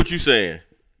 I feel what you're saying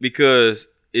because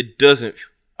it doesn't.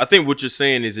 I think what you're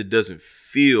saying is it doesn't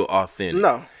feel authentic.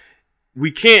 No, We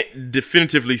can't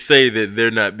definitively say that they're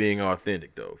not being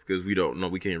authentic though because we don't know.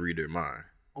 We can't read their mind.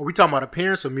 Are we talking about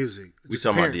appearance or music? We Just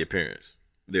talking about the appearance.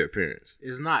 Their appearance.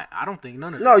 It's not. I don't think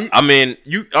none of no, that.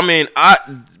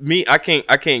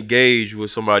 I can't gauge what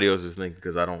somebody else is thinking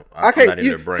because I'm can't- not in their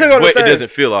you- brain. here go the But it thing.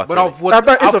 doesn't feel authentic. But off what I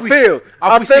bet it's off a feel.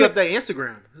 Off we see Authentic- up their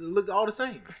Instagram, it look all the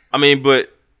same. I mean, but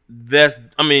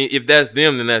if that's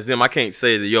them, then that's them. I can't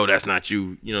say that, yo, that's not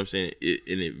you. You know what I'm saying?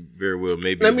 And it very well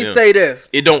maybe. Let me say this.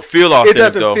 It don't feel authentic. It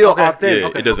doesn't feel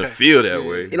authentic. Yeah, it doesn't feel that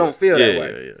way. It don't feel that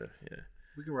way. Yeah.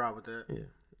 We can ride with that.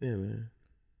 Yeah, man.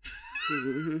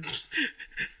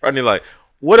 Rodney like,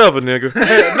 whatever, nigga. No.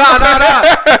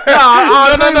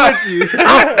 With you.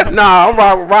 I'm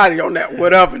riding with Roddy on that.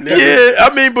 Whatever, nigga. Yeah,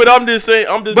 I mean, but I'm just saying.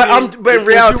 But in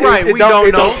reality, right. we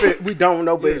don't know. We don't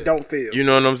know, but it don't feel. You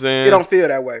know what I'm saying? It don't feel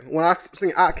that way. When I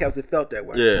seen Outcast, it felt that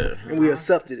way. Yeah, and we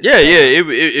accepted it. Yeah.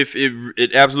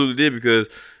 It absolutely did, because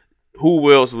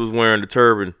who else was wearing the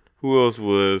turban? Who else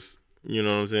was? You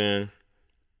know what I'm saying?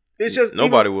 It's just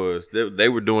nobody was. They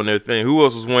were doing their thing. Who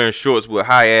else was wearing shorts with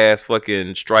high ass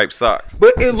fucking striped socks?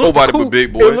 But it looked nobody cool. But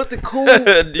Big Boy. It looked cool.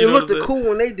 It looked cool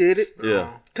when they did it.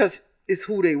 Yeah, because it's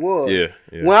who they was. Yeah.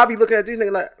 When I be looking at these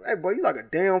niggas like, hey boy, you like a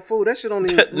damn fool. That shit don't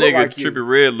even that look nigga like you. Trippie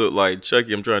Redd look like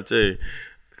Chucky. I'm trying to tell you.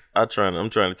 I'm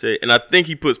trying to tell you. And I think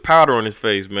he puts powder on his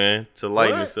face, man, to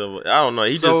lighten himself. I don't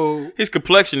know. His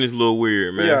complexion is a little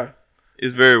weird, man. Yeah.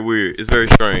 It's very weird. It's very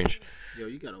strange. Yo,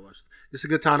 you gotta watch. It's a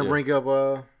good time to bring up.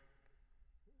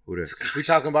 Who that? We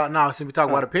talking about now. Since we talking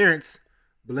about appearance,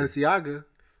 Balenciaga.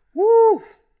 Woo.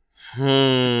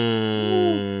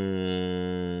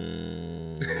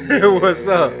 What's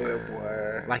up? Yeah,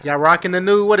 boy. Like y'all rocking the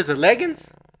new, what is it,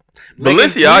 leggings?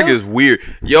 Balenciaga is weird.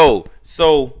 Yo,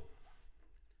 so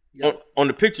on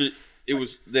the picture,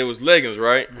 there was leggings,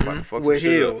 right? Mm-hmm. With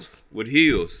heels. With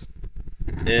heels.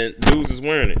 And dudes is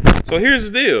wearing it. So here's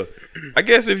the deal. I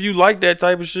guess if you like that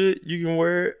type of shit, you can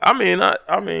wear it. I mean,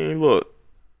 look,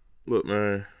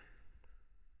 man.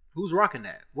 Who's rocking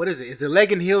that? What is it? Is the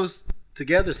legging heels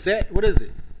together set? What is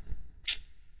it?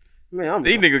 Man,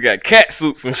 these niggas got cat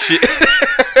suits and shit.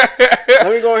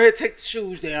 Let me go ahead and take the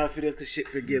shoes down for this, cause shit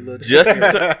forget a little. Just in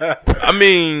time. I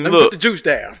mean, Let me put the juice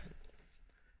down.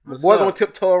 The boy gonna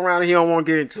tiptoe around and he don't want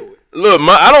to get into it. Look,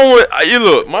 I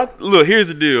don't want. Look. Here's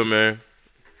the deal, man.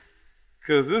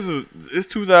 Cause it's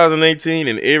 2018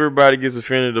 and everybody gets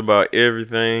offended about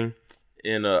everything,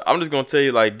 and I'm just gonna tell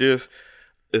you like this.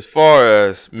 As far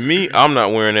as me, I'm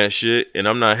not wearing that shit, and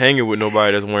I'm not hanging with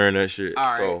nobody that's wearing that shit.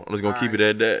 All so right. I'm just gonna keep it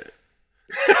at that.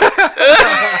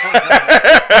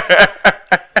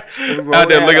 Out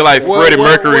there looking like Freddie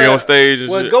Mercury on stage and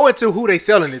shit. Go into who they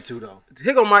selling it to though.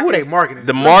 Who they marketing?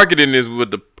 The marketing is with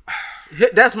the.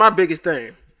 That's my biggest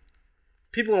thing.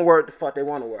 People gonna wear what the fuck they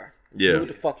want to wear. Yeah. Do what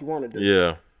the fuck you want to do.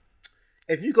 Yeah.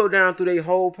 If you go down through their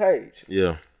whole page,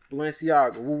 Yeah.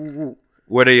 Balenciaga, woo woo woo.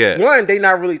 Where they at? One, they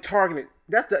not really targeted.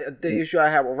 That's the issue I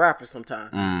have with rappers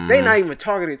sometimes. Mm-hmm. They not even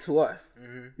targeted to us.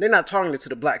 They're not targeted to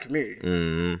the black community.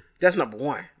 Mm-hmm. That's number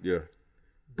one. Yeah.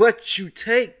 But you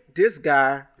take this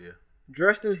guy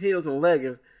dressed in heels and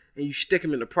leggings and you stick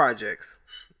him in the projects.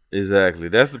 Exactly.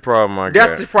 That's the problem I got.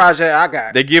 That's the project I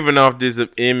got. They're giving off this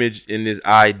image and this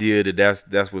idea that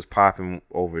that's what's popping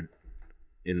over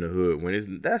in the hood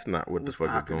when that's not what the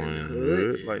fuck is going in the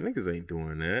hood. Like niggas ain't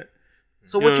doing that.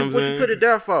 So what you put it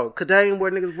there for? Cause they ain't where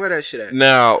niggas wear that shit at.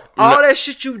 Now all that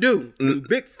shit you do,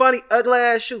 big funny ugly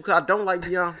ass shoe. Cause I don't like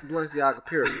Balenciaga.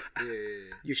 Period.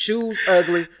 Your shoes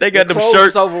ugly. They got them clothes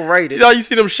shirts overrated. You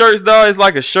see them shirts, dog? It's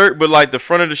like a shirt, but like the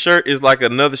front of the shirt is like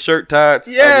another shirt tied.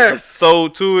 Yes.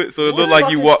 Sewed to it, so it look like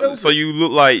you walk. Stupid. So you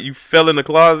look like you fell in the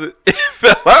closet. It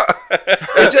fell out.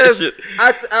 It just,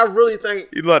 I really think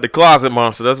you look like the closet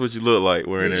monster. That's what you look like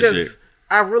wearing that shit.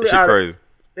 I really, that shit crazy.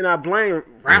 And I blame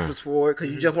rappers for it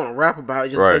because you just want to rap about it,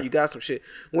 just say you got some shit.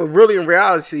 When really in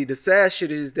reality, the sad shit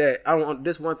is that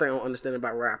this one thing I don't understand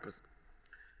about rappers.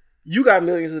 You got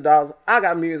millions of dollars, I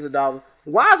got millions of dollars.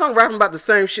 Why is I rapping about the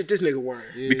same shit this nigga wearing?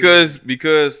 Because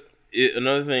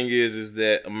another thing is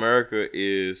that America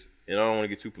is, and I don't want to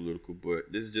get too political,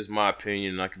 but this is just my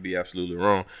opinion, and I could be absolutely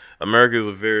wrong.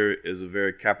 America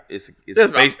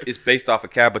it's based off of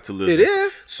capitalism. It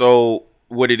is. So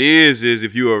what it is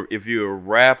if you're a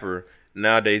rapper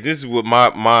nowadays, this is what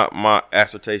my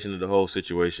assertion of the whole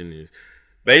situation is.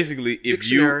 Basically, if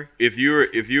you're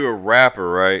a rapper,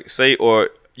 right? Say,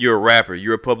 or you're a rapper,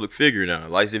 you're a public figure now.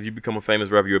 Like if you become a famous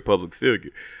rapper, you're a public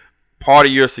figure. Part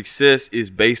of your success is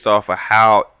based off of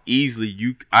how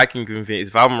easily I can convince.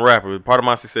 If I'm a rapper, part of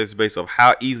my success is based off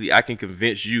how easily I can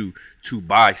convince you to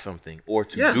buy something or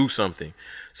to do something.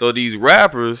 So these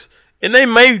rappers, and they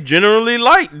may generally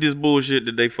like this bullshit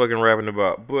that they fucking rapping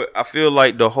about, but I feel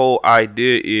like the whole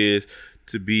idea is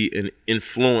to be an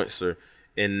influencer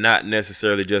and not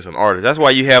necessarily just an artist. That's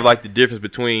why you have like the difference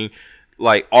between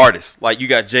like artists. Like you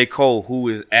got J. Cole, who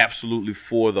is absolutely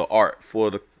for the art,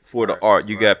 for the art.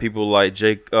 You got people like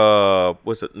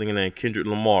what's that nigga name? Kendrick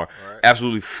Lamar,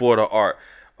 absolutely for the art.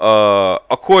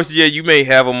 Of course, yeah, you may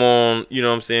have them on, you know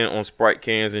what I'm saying, on Sprite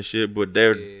cans and shit, but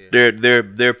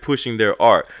they're pushing their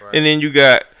art. Right. And then you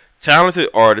got talented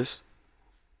artists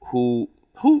who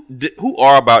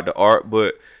are about the art,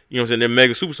 but you know what I'm saying, they're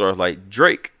mega superstars like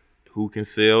Drake, who can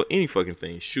sell any fucking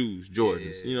thing, shoes,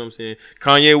 Jordans, you know what I'm saying?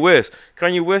 Kanye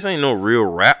West ain't no real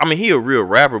rap. I mean, he a real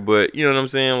rapper, but you know what I'm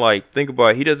saying? Like, think about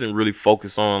it, he doesn't really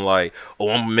focus on like, oh,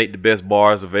 I'm gonna make the best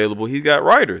bars available. He's got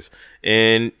writers,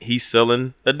 and he's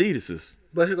selling Adidas's.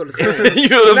 But here go the thing. You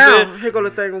know what I'm saying? Here go the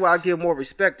thing where I give more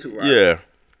respect to, right? Yeah.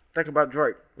 Think about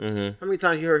Drake. Mm-hmm. How many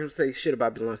times you heard him say shit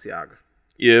about Balenciaga?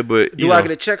 Yeah, but do I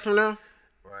get a check from them?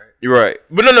 Right. You're right.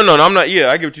 But no, I'm not. Yeah,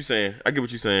 I get what you're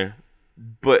saying.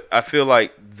 But I feel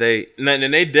like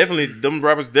them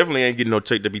rappers definitely ain't getting no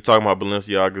check to be talking about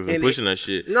Balenciagas and pushing that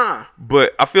shit. Nah.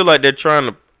 But I feel like they're trying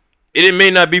to. It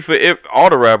may not be for all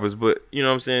the rappers, but you know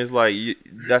what I'm saying. It's like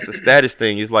that's a status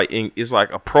thing. It's like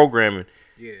a programming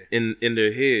in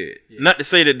their head. Yeah. Not to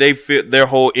say that they feel their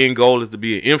whole end goal is to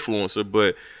be an influencer,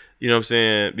 but you know what I'm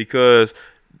saying, because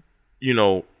you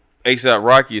know A$AP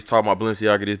Rocky is talking about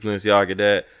Balenciaga this, Balenciaga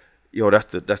that. Yo,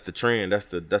 that's the trend. That's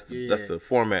the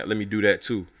format. Let me do that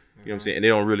too. You know what I'm saying? And they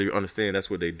don't really understand that's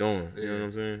what they doing. You know what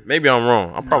I'm saying? Maybe I'm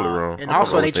wrong. I'm probably wrong. And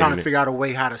also they trying to figure out a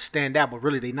way how to stand out, but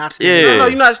really they not standing out. No,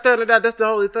 you're not standing out. That's the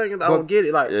only thing. I don't get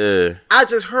it. Like, I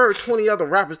just heard 20 other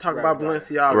rappers talk about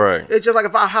Balenciaga. Right. It's just like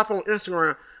if I hop on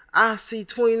Instagram, I see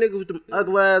 20 niggas with them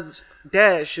ugly ass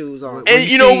dad shoes on. And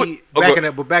you know, back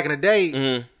in the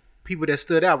day, people that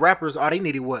stood out, rappers, all they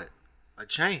needed what? A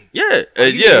chain. Yeah.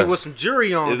 With some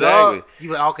jewelry on. Exactly. Dog.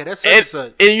 You like, okay, that's such and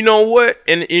such. And you know what?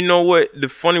 The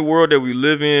funny world that we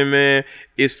live in, man,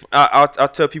 is I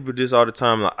tell people this all the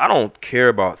time. Like, I don't care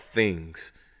about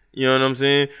things. You know what I'm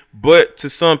saying? But to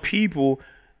some people,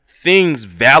 things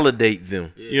validate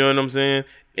them. Yeah. You know what I'm saying?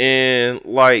 And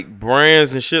like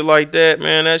brands and shit like that,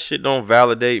 man, that shit don't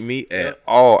validate me at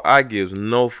all. I gives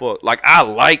no fuck. Like I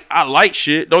like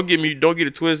shit. Don't get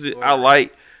it twisted. I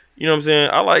like. You know what I'm saying?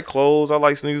 I like clothes. I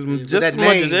like sneakers just as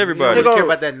much as everybody. You don't care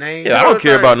about that name. Yeah, I don't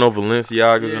care about no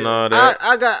Balenciagas and all that.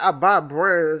 I buy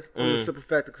brands on the simple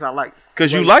fact because I like.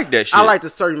 Because you like that shit. I like the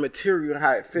certain material and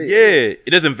how it fits. Yeah, it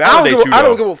doesn't validate you. I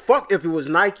don't give a fuck if it was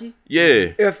Nike.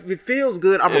 Yeah. If it feels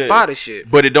good, I'm gonna buy the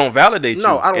shit. But it don't validate you.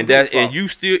 No, I don't. And you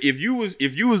still, if you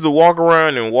was to walk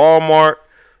around in Walmart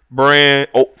brand,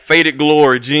 Faded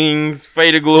Glory jeans,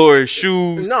 Faded Glory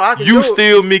shoes. No, I can you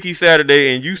still Mickey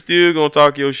Saturday, and you still gonna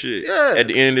talk your shit. Yeah. At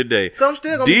the end of the day, I'm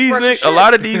still gonna be fresh a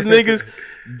lot of these niggas,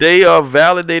 they are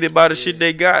validated by the shit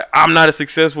they got. I'm not a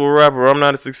successful rapper. I'm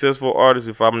not a successful artist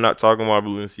if I'm not talking about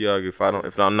Balenciaga.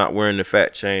 If I'm not wearing the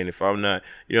fat chain. If I'm not,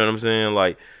 you know what I'm saying?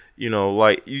 Like, you know,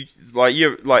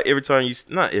 every time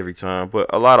not every time, but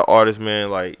a lot of artists, man,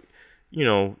 like. You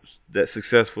know, that's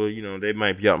successful, you know, they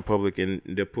might be out in public and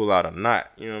they'll pull out a knot.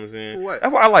 You know what I'm saying? What?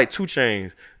 That's why I like 2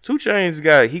 Chainz. 2 Chainz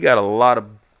got a lot of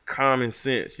common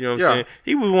sense. You know what I'm saying?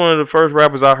 He was one of the first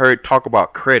rappers I heard talk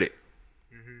about credit.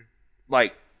 Mm-hmm.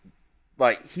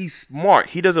 Like he's smart.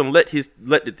 He doesn't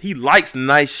he likes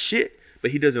nice shit, but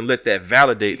he doesn't let that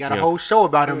validate him. He got a whole show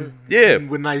about him. Yeah,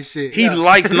 with nice shit. He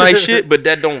likes nice shit, but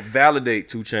that don't validate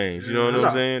 2 Chainz. You know what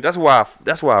I'm saying? That's why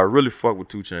I really fuck with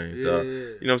 2 Chainz. Dog. You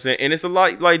know what I'm saying? And it's a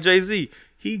lot like Jay-Z.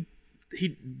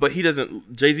 Jay-Z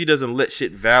doesn't let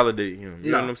shit validate him. You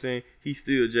know what I'm saying? He's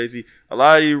still Jay-Z. A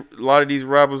lot of these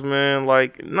rappers, man,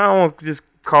 like, not I don't just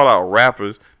call out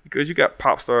rappers because you got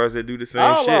pop stars that do the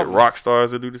same shit, rock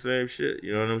stars that do the same shit.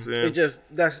 You know what I'm saying? It just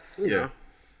you know.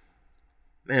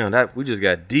 Damn, we just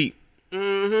got deep.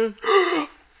 Mm-hmm.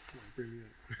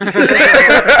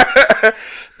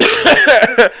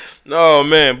 No,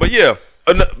 man. But yeah,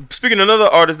 speaking of another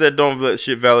artist that don't let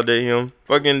shit validate him,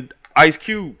 fucking Ice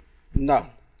Cube. No.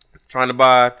 Trying to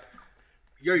buy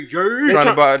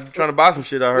some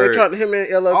shit, I heard. Him and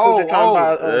LL Cool, they're trying to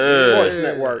buy sports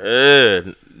networks.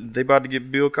 Yeah. They about to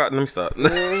get Bill Cotton. Let me stop.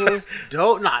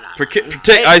 Don't, nah. Protect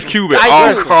Ice Cube at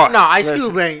all costs. No, Ice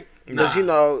Cube ain't. Because, you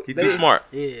know, he's too smart.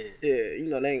 Yeah, you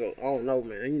know, they ain't gonna, I don't know,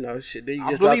 man. You know, shit. Then you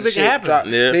just believe it can happen.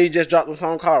 They just dropped a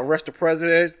song called Arrest the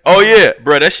President. Oh, yeah.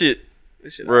 Bro, that shit.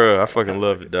 Bro, I fucking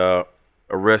love it, dog.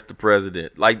 Arrest the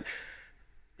President. Like.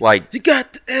 You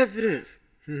got the evidence.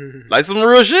 Like some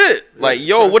real shit. Like,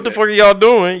 yo, what the fuck are y'all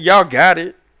doing? Y'all got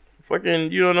it.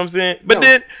 Fucking, you know what I'm saying? But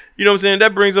then, you know what I'm saying?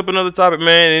 That brings up another topic,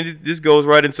 man. And this goes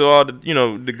right into all the, you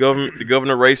know, the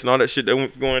governor race and all that shit that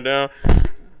went going down.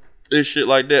 This shit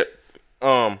like that.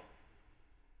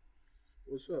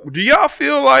 What's up? Do y'all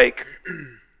feel like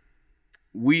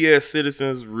we as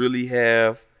citizens really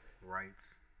have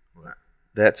rights?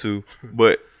 That too,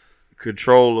 but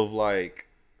control of like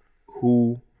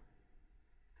who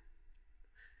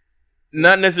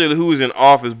not necessarily who's in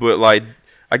office, but like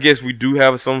I guess we do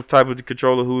have some type of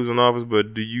control of who's in office.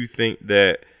 But do you think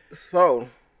that I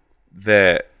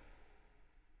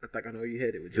think I know you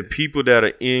headed with the this. people that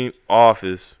are in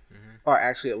office Are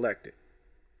actually elected?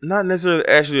 not necessarily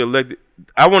actually elected?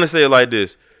 I want to say it like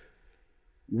this: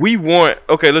 we want.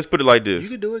 Okay, let's put it like this. You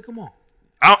can do it. Come on.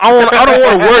 I don't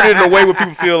want to word it in a way where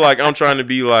people feel like I'm trying to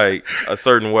be like a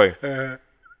certain way.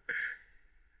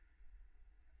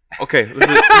 Okay,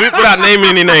 without naming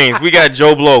any names, we got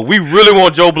Joe Blow. We really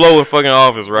want Joe Blow in fucking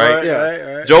office, right? Yeah.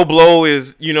 Right. Joe Blow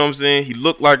is, you know what I'm saying? He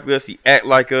look like us. He act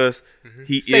like us.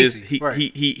 He Stacey, is. right.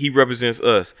 He represents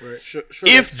us. Sure,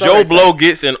 If Joe Blow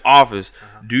gets in office,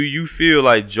 do you feel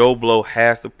like Joe Blow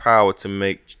has the power to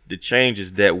make the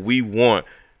changes that we want?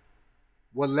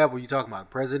 What level you talking about?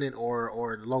 President or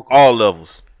local? All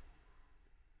levels.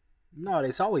 No,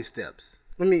 it's always steps.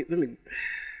 Let me.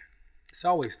 It's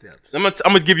always steps. I'm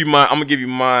gonna give you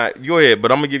my. Go ahead,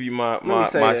 but I'm gonna give you my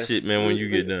this. shit, man. When you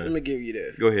get done, Let me give you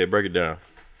this. go ahead, break it down.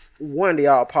 One of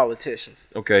y'all politicians.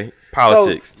 Okay,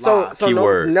 politics. So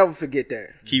Keyword. never forget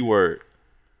that. Keyword.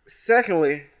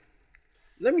 Secondly,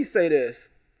 let me say this,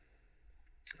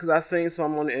 because I seen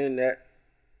some on the internet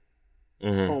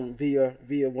from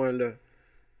via one of the.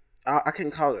 I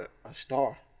can't call her a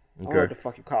star. I don't know what the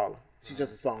fuck you call her. She's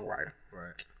just a songwriter.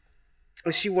 Right.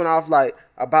 And she went off like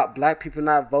about black people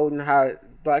not voting. How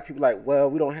black people like, well,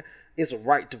 we don't. It's a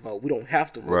right to vote. We don't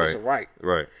have to vote. Right. It's a right.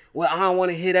 Right. Well, I don't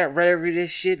want to hear that rhetoric, this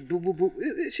shit. Boo boo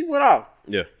boo. She went off.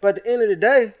 Yeah. But at the end of the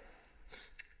day,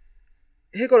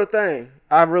 here go the thing.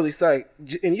 I really say,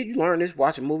 and you learn this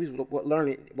watching movies,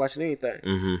 watching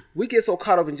anything. We get so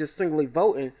caught up in just singly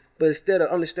voting, but instead of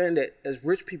understanding that as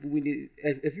rich people, we need.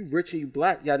 If you rich and you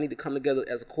black, y'all need to come together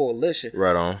as a coalition.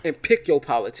 Right on. And pick your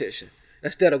politician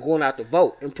instead of going out to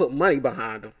vote and put money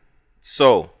behind them.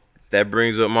 So that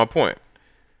brings up my point.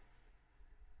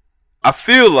 I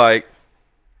feel like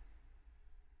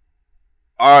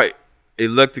our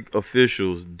elected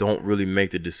officials don't really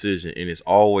make the decision, and it's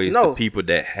always the people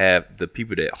that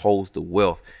holds the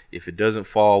wealth. If it doesn't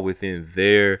fall within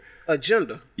their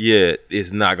agenda,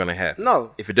 it's not gonna happen.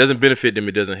 No. If it doesn't benefit them,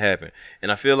 it doesn't happen.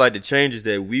 And I feel like the changes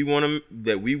that we want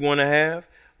to have,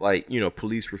 like, you know,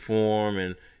 police reform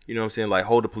and, you know what I'm saying, like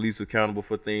hold the police accountable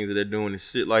for things that they're doing and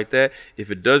shit like that. If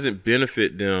it doesn't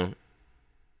benefit them,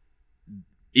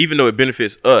 even though it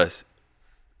benefits us,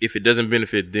 if it doesn't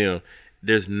benefit them,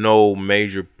 there's no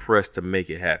major press to make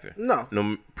it happen.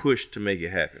 No push to make it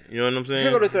happen. You know what I'm saying?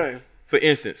 Here go the thing. For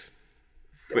instance,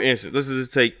 let's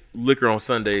just take liquor on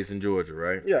Sundays in Georgia,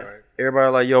 right? Yeah. Right.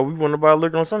 Everybody like, yo, we want to buy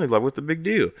liquor on Sundays. Like, what's the big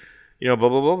deal? You know, blah,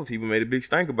 blah, blah. People made a big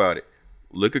stink about it.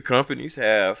 Liquor companies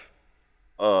have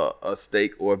a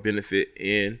stake or a benefit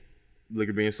in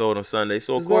liquor being sold on Sunday.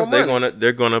 So, of course,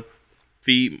 they're gonna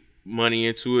feed money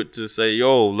into it to say,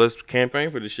 yo, let's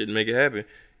campaign for this shit and make it happen.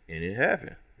 And it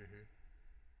happened.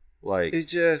 Like,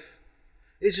 it's just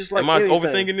like, am I anything.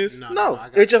 overthinking this? No,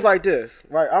 it's just like this,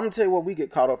 right? I'm gonna tell you what we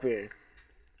get caught up in.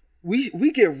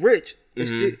 We get rich and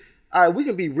still, all right, we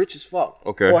can be rich as fuck,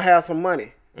 Okay. or have some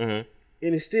money, and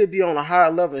it still be on a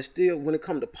higher level, and still, when it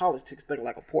comes to politics, think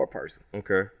like a poor person.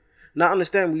 Okay. Now,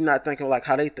 understand we not thinking like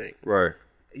how they think. Right.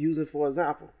 Using for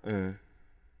example,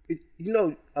 you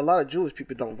know, a lot of Jewish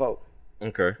people don't vote,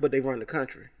 Okay. but they run the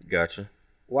country. Gotcha.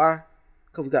 Why?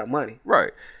 Because we got money,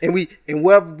 Right. and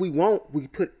wherever we want, we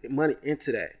put money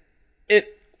into that. And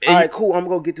All right, cool. I'm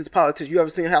gonna go get this politician. You ever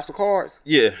seen House of Cards?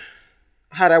 yeah,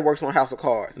 How that works on House of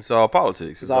Cards? it's all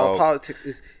politics. It's all politics.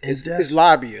 It's that's-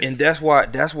 lobbyists. And that's why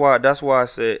I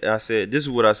said this is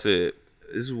what I said.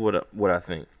 This is what I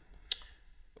think.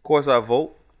 Of course I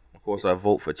vote. Of course I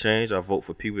vote for change. I vote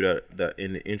for people that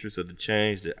in the interest of the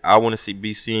change that I want to see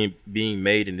being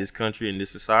made in this country, in this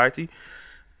society.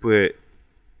 But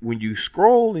when you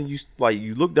scroll and you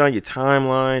look down your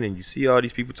timeline and you see all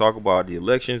these people talk about the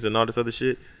elections and all this other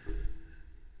shit.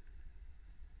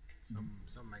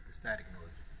 Some make a static noise.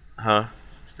 Huh?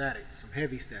 Static. Some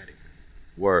heavy static.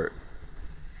 Word.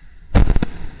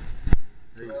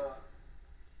 There you go.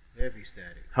 Heavy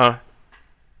static. Huh?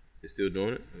 They still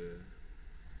doing it?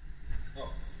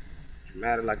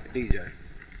 Matter like the DJ.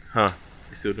 Huh?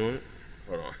 They still doing it?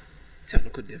 Hold on.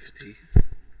 Technical difficulty.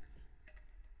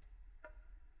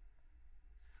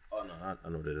 Oh no, I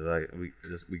know what it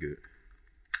is. We good.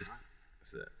 That's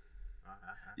that.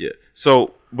 Yeah.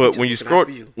 So, but when you scroll,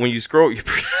 when we scroll down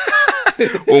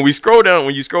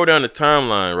the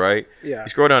timeline, right? Yeah. You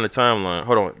scroll down the timeline.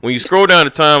 Hold on. When you scroll down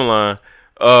the timeline,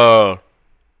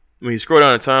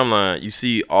 you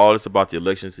see all this about the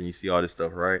elections and you see all this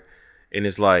stuff, right? And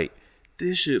it's like,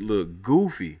 this shit look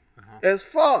goofy. As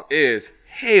fuck. It's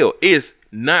hell. It's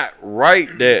not right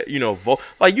that, vote.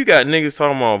 Like, you got niggas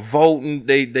talking about voting,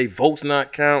 they votes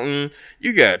not counting.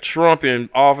 You got Trump in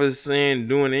office saying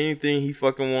doing anything he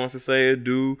fucking wants to say or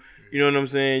do. You know what I'm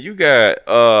saying? You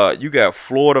got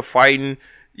Florida fighting,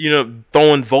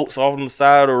 throwing votes off on the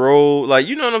side of the road. Like,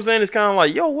 you know what I'm saying? It's kind of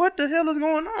like, yo, what the hell is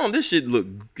going on? This shit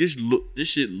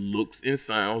looks and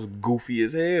sounds goofy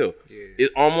as hell. Yeah.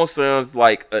 It almost sounds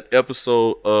like an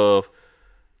episode of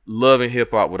Love and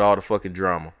Hip Hop with all the fucking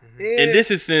drama. Yeah. And this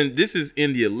is in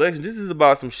the election. This is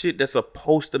about some shit that's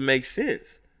supposed to make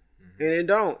sense. And it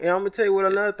don't. And I'm gonna tell you what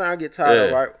another thing I get tired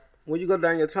of, right? When you go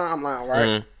down your timeline, right?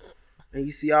 Mm-hmm. And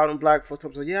you see all them black folks,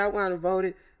 so yeah, I want to vote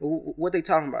it. What they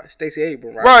talking about? Stacey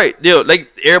Abrams, right? Right. Yeah, like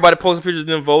everybody posting pictures of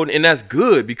them voting, and that's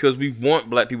good because we want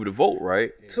black people to vote,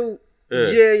 right?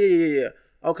 Yeah.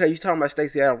 Okay, you talking about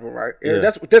Stacey Abrams, right?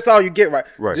 Yeah. That's all you get, right?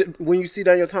 Right. When you see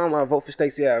down your timeline, vote for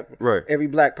Stacey Abrams. Right. Every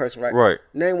black person, right? Right.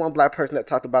 Name one black person that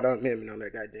talked about an amendment on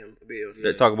that goddamn bill.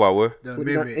 That talk about what? The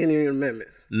amendment. Any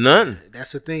amendments? None.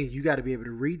 That's the thing. You got to be able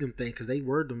to read them things because they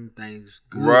word them things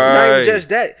good. Right. Not even just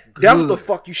that. That's what the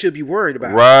fuck you should be worried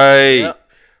about. Right. Yep.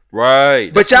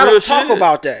 Right. But y'all don't talk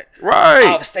about that.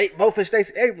 Right. Vote for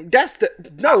Stacey Abrams.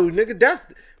 Nigga.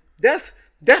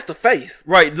 That's the face.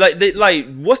 Right.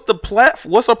 What's her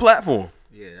platform?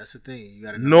 Yeah, that's the thing. You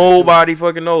gotta know. Nobody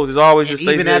fucking knows. It's always just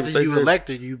Stacey Even Abrams. after you elect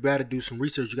her, you better do some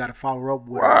research. You gotta follow up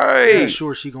with her. Make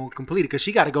sure she gonna complete it because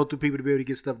she got to go through people to be able to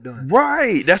get stuff done.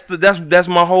 Right. That's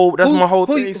my whole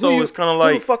thing. So it's kind of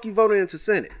like, who the fuck you voting into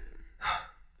Senate?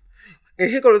 And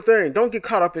here go the thing. Don't get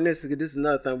caught up in this because this is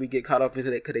another thing we get caught up in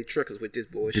because they trick us with this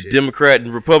bullshit. The Democrat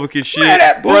and Republican shit. Man,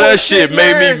 that shit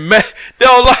made me mad.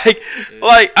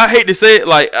 Like I hate to say it,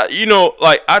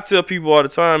 I tell people all the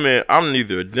time, man, I'm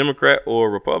neither a Democrat or a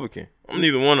Republican. I'm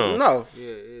neither one of them. No. Yeah,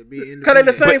 it'd be because they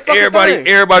the same but fucking thing.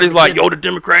 Everybody's like, yo, the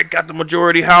Democrat got the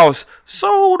majority house.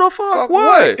 So the fuck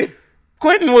what?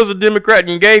 Clinton was a Democrat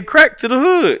and gave crack to the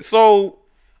hood. So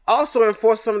also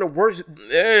enforced some of the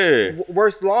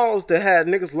worst laws that had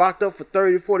niggas locked up for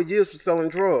 30 to 40 years for selling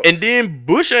drugs. And then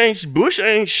Bush ain't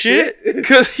shit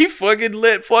because he fucking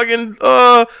let fucking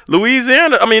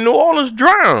New Orleans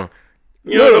drown.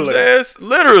 You know what I'm saying?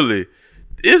 Literally.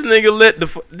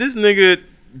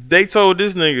 They told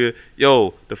this nigga,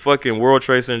 yo, the fucking World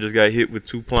Trade Center just got hit with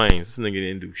 2 planes. This nigga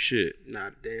didn't do shit.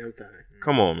 Not a damn thing.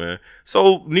 Come on, man.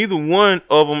 So neither one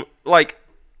of them,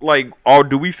 or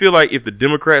do we feel like if the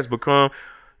Democrats become,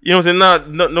 you know what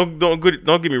I'm saying?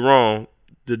 Don't get me wrong.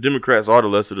 The Democrats are the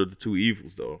lesser of the 2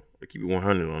 evils, though. I keep it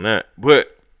 100 on that.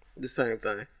 But the same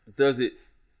thing. Does it,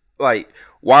 why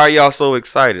are y'all so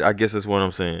excited? I guess that's what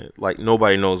I'm saying. Like,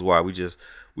 nobody knows why. We just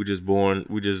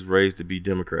raised to be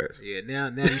Democrats. Yeah,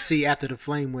 now you see after the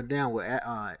flame went down with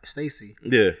Stacey.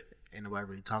 Yeah. Ain't nobody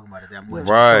really talking about it that much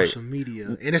right. on social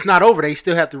media. And it's not over. They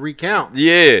still have to recount.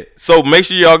 Yeah. So make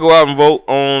sure y'all go out and vote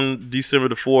on December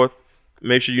the 4th.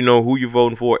 Make sure you know who you're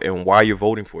voting for and why you're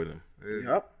voting for them.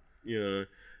 Yep. You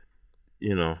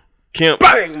know. Kemp.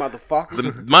 Bang,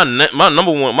 motherfucker. My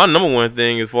number one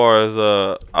thing as far as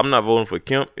I'm not voting for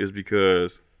Kemp is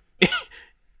because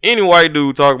any white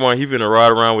dude talking about he finna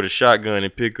ride around with a shotgun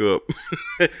and pick up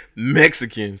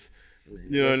Mexicans.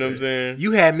 You know what I'm saying?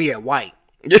 You had me at white.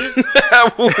 Stupid,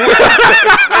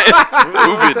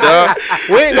 dog.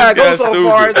 We ain't gotta go so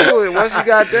far into it. Once you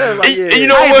got there, like, yeah. You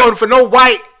know I ain't voting for no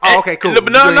white. Oh, okay, cool. No,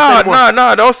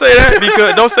 don't say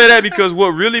that because what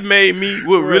really made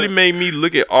me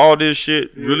look at all this shit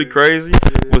really crazy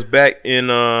was back in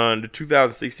the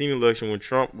 2016 election when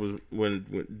Trump was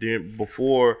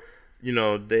before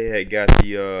they had got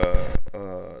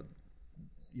the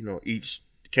each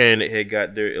candidate had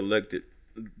got their elected.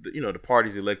 The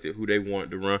parties elected who they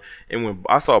wanted to run, and when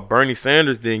I saw Bernie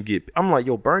Sanders didn't get, I'm like,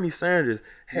 yo, Bernie Sanders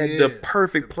had the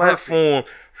perfect platform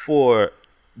for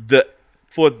the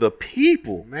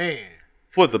people, man,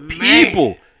 for the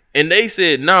people, and they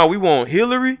said, nah, we want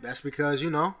Hillary. That's because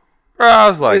bro, I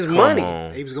was like, his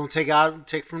money. He was gonna take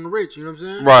from the rich. You know what I'm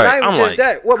saying? Right. Not even I'm just like,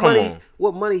 that.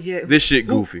 What money he had? This shit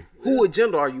goofy. Who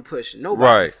agenda are you pushing? Nobody's.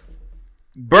 Right.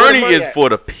 Bernie is for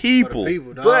the people.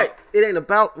 But it ain't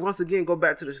about, once again, go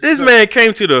back to the... This man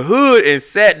came to the hood and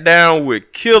sat down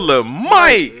with Killer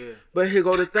Mike. Yeah. But here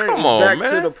go the thing. Come on, back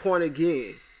man. to the point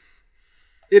again.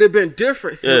 It'd have been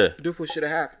different. Yeah. Different should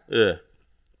have happened. Yeah.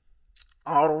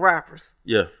 All the rappers.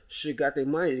 Yeah. Should got their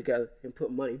money together and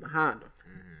put money behind them.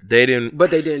 They didn't...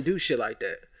 But they didn't do shit like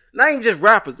that. Not even just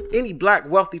rappers. Any black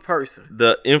wealthy person.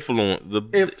 The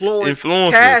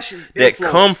influencers cash is that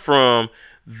come from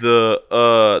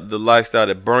the lifestyle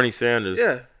that Bernie Sanders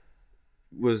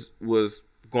was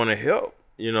going to help.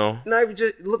 you know. Not even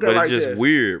just look at But it like it's just this.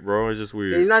 weird, bro. It's just And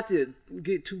weird. not to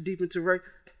get too deep into race.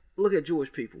 Look at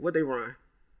Jewish people. What they run?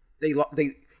 They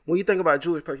when you think about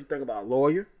Jewish person, you think about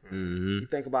lawyer. Mm-hmm. You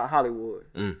think about Hollywood.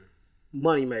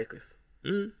 Money makers.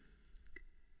 Mm.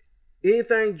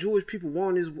 Anything Jewish people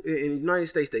want is in the United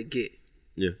States they get.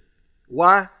 Yeah.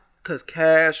 Why? Because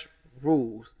cash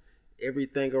rules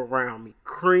everything around me.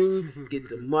 Cream, get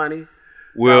the money.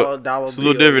 Well, dollar it's a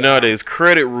little bill, different y'all. nowadays.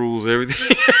 Credit rules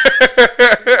everything.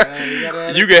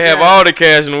 You can have all the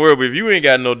cash in the world, but if you ain't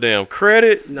got no damn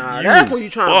credit, Nah, that's when you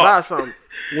trying to buy something.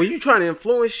 When you trying to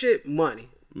influence shit, money.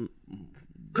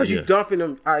 Cause you dumping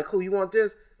them. All right, cool. You want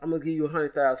this? I'm gonna give you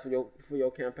 $100,000 for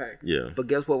your campaign. Yeah. But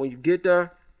guess what? When you get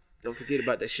there, don't forget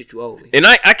about that shit you owe me. And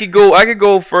I could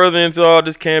go further into all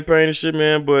this campaign and shit,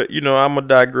 man. But you know, I'm gonna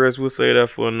digress. We'll say that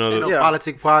for another. No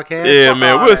politic podcast. Yeah, Fuck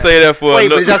man. all We'll that. say that for Wait,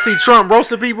 another. but y'all see Trump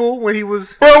roasting people when he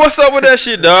was? Bro, what's up with that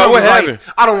shit, dog? Trump What was like, happened?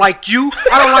 I don't like you.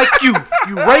 I don't like you.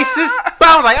 You racist. But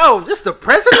I was like, oh, this the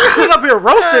president? He's up here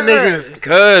roasting niggas.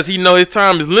 Cause he know his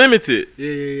time is limited.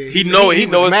 Yeah. He know it's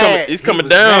coming. mad. It's He coming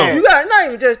was down. mad. You got not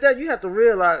even just that. You have to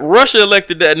realize Russia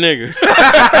elected that nigga.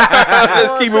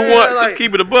 Let's keep it one. Let's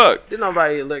keep it a buck. did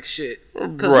nobody elect shit.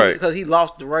 Right. Because he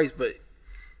lost the race, but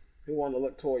he won the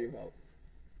electoral votes.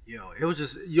 Yo, it was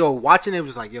just watching it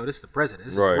was like, yo, this is the president.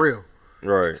 This Right. is real.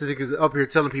 Right. This nigga's up here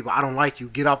telling people, I don't like you.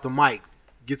 Get off the mic.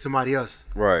 Get somebody else.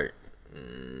 Right.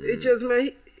 It just man,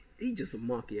 he just a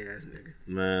monkey ass nigga.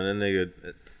 Man, that nigga.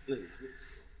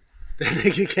 That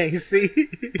nigga can't see.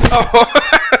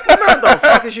 What the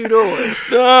fuck is you doing?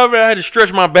 No, man, I had to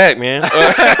stretch my back, man.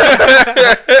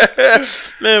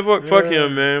 Man, fuck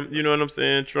him, man. You know what I'm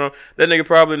saying? Trump. That nigga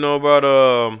probably know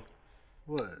about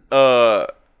What?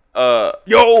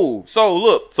 yo. So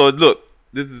look.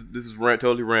 This is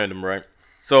totally random, right?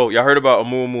 So y'all heard about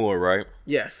Amuamua, right?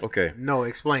 Yes. Okay. No,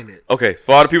 explain it. Okay.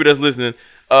 For all the people that's listening,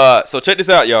 so check this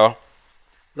out, y'all.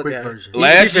 Look Quick at version. him.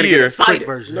 Last He finna get year- excited. Quick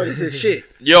version. No, this is shit.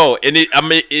 Yo, and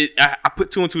I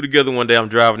put two and two together one day. I'm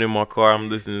driving in my car, I'm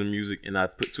listening to music, and I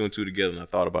put two and two together, and I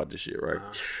thought about this shit, right?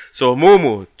 So,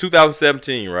 Mumu,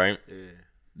 2017, right? Yeah.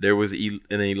 There was an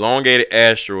elongated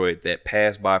asteroid that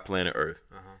passed by planet Earth,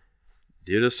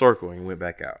 did a circle, and went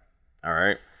back out. All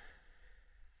right.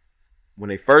 When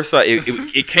they first saw it,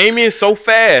 it came in so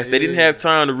fast, they didn't have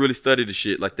time to really study the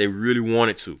shit like they really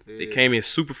wanted to. They came in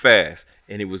super fast,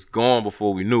 and it was gone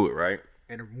before we knew it, right?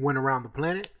 And it went around the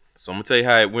planet? So I'm gonna tell you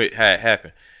how it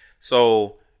happened.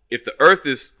 So if the Earth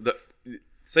is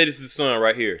say this is the sun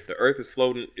right here, the Earth is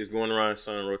floating, is going around the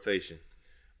sun rotation.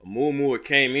 Oumuamua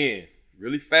came in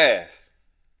really fast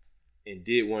and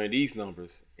did one of these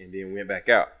numbers and then went back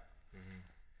out.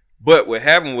 But what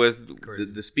happened was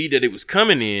the speed that it was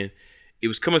coming in, it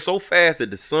was coming so fast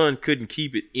that the sun couldn't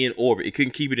keep it in orbit. It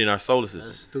couldn't keep it in our solar system.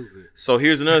 That's stupid. So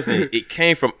here's another thing. It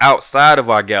came from outside of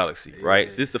our galaxy, right?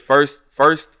 This is the first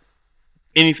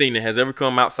anything that has ever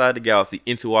come outside the galaxy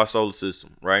into our solar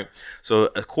system, right? So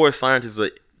of course scientists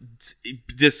are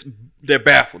they're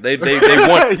baffled. They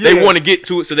want to get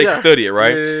to it so they can study it,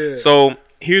 right? Yeah. So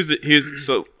here's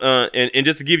and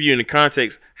just to give you in the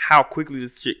context how quickly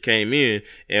this shit came in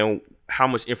and how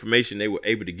much information they were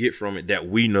able to get from it that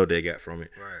we know they got from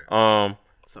it. Right.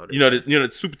 So The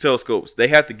super telescopes, they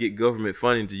have to get government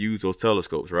funding to use those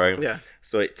telescopes, right? Yeah.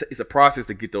 So it's a process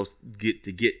to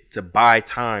to buy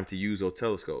time to use those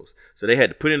telescopes. So they had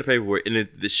to put in the paperwork, and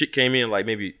the shit came in like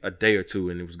maybe a day or two,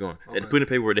 and it was gone. They had to put in the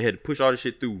paperwork. They had to push all the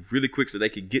shit through really quick so they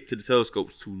could get to the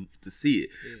telescopes to see it.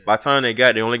 Yeah. By the time they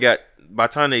got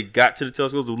to the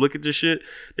telescopes to look at this shit,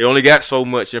 they only got so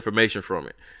much information from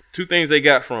it. Two things they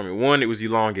got from it. One, it was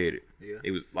elongated. Yeah.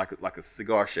 It was like a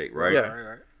cigar shape, right? Yeah.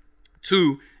 Right.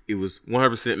 Two, it was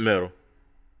 100% metal.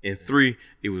 And three,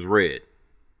 it was red.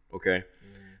 Okay?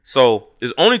 So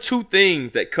there's only two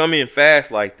things that come in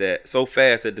fast like that, so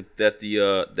fast that the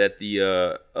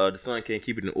sun can't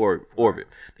keep it in orbit.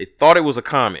 They thought it was a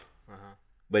comet,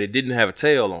 but it didn't have a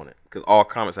tail on it because all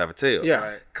comets have a tail. Yeah.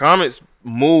 Right. Comets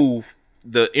move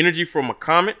the energy from a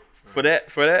comet for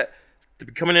that to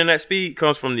be coming in that speed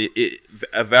comes from the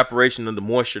evaporation of the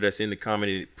moisture that's in the comet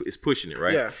and it's pushing it,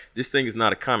 right? Yeah. This thing is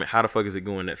not a comet. How the fuck is it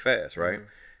going that fast, right?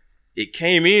 It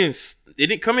came in, it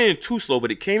didn't come in too slow,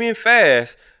 but it came in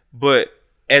fast. But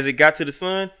as it got to the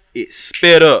sun, it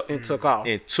sped up and took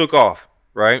off.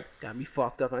 Right? Got me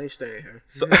fucked up. I ain't staying here.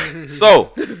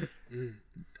 So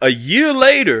a year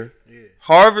later,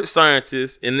 Harvard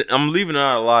scientists, and I'm leaving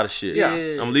out a lot of shit. Yeah.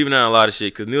 I'm leaving out a lot of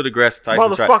shit because Neil deGrasse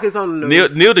Tyson. Motherfuckers on the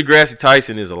news. Neil deGrasse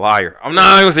Tyson is a liar. I'm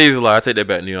not gonna say he's a liar. I take that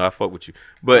back, Neil. I fuck with you.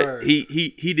 But he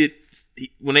did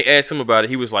when they asked him about it,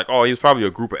 he was like, "Oh, it was probably a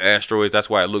group of asteroids. That's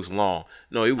why it looks long."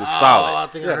 No, it was solid. I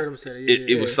think I heard him say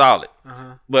that. It was solid.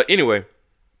 But anyway,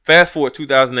 fast forward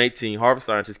 2018, Harvard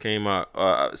scientists came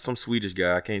out. Some Swedish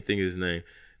guy, I can't think of his name,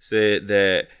 said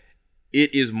that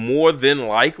it is more than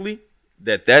likely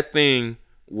that thing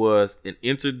was an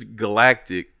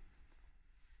intergalactic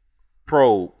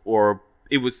probe, or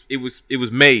it was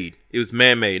made. It was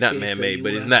man-made, not man-made,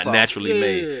 but it's not naturally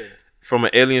made from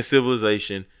an alien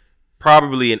civilization,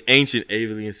 probably an ancient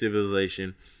alien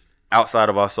civilization outside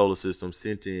of our solar system,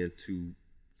 sent in to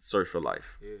search for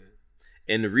life. Yeah.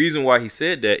 And the reason why he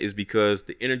said that is because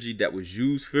the energy that was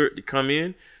used for it to come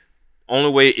in,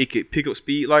 only way it could pick up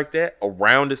speed like that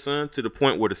around the sun to the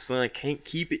point where the sun can't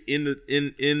keep it in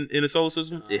the solar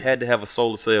system, it had to have a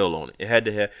solar cell on it. It had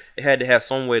to have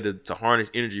some way to harness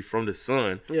energy from the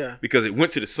sun. Yeah. Because it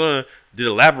went to the sun, did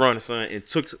a lap around the sun, and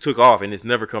took off, and it's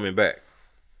never coming back.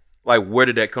 Like, where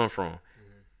did that come from?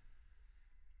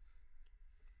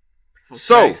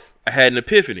 So I had an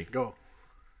epiphany. Go.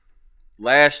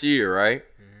 Last year, right?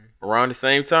 Around the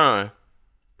same time,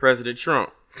 President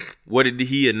Trump, what did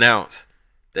he announce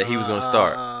that he was going to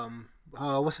start?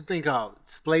 What's the thing called?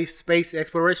 Space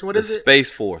exploration? What is it?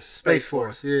 Space Force. Space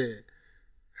Force, yeah.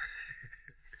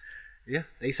 Yeah,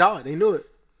 they saw it. They knew it.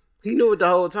 He knew it the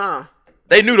whole time.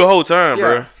 They knew the whole time,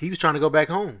 bro. He was trying to go back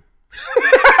home.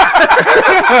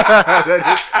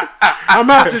 I'm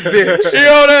out this bitch.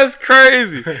 Yo, that's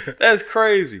crazy. That's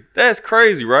crazy. That's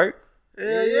crazy, right?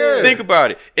 Yeah. Think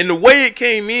about it. And the way it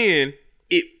came in,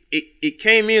 it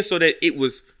came in so that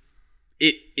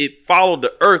it followed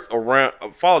the earth around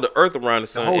the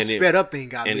sun. The whole sped up thing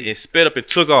got me. And it sped up and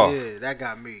took off. Yeah, that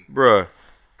got me. Bruh.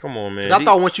 Come on, man. I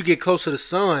thought once you get close to the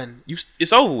sun,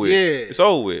 it's over with. Yeah. It's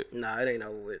over with. Nah, it ain't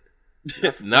over with.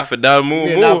 Not for Don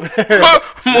Moon.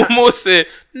 Moon said,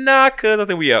 "Nah, cuz I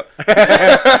think we out."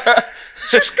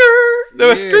 Skirt.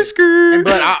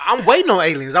 But I'm waiting on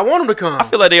aliens. I want them to come. I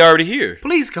feel like they already here.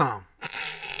 Please come.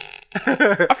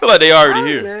 I feel like they already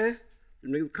here. Man.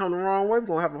 Niggas come the wrong way, we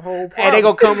gonna have a whole problem. And they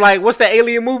gonna come like, what's that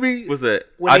alien movie? What's that?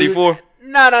 ID4?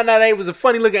 No. They was a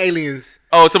funny looking aliens.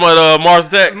 Oh, talking about Mars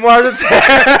Attacks? Mars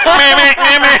Attacks.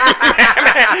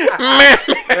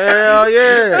 Hell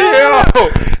yeah.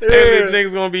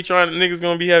 Niggas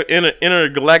gonna be having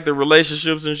intergalactic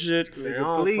relationships and shit. Man, I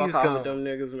don't please fuck come. with them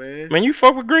niggas, man. Man, you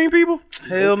fuck with green people?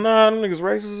 Hell nah, them niggas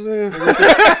racist as hell.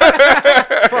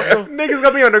 Fuck them. Niggas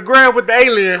gonna be on the ground with the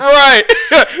alien. Right.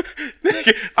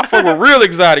 I fuck with real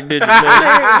exotic bitches,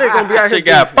 man. They gonna be out here. She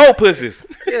got 4 pussies.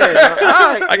 Yeah,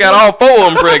 all right. I got all 4 of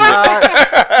them pregnant.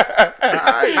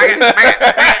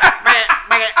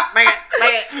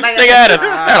 Nigga had a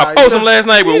foursome last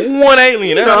night with one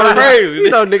alien. That's crazy. You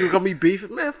know niggas gonna be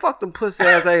beefing. Man, fuck them pussy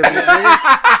ass aliens, man.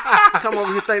 Come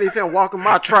over here think they finna walk in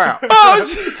my trap. Oh,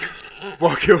 shit.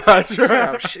 Walking my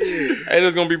trap. Shit. Hey,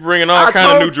 that's gonna be bringing all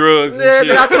kind of new drugs and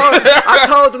shit. I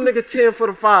told them nigga 10 for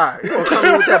the 5. You gonna come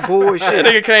in with that bullshit. That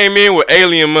nigga came in with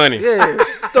alien money. Yeah.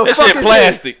 That shit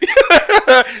plastic.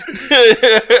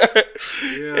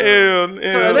 Hell,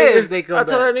 I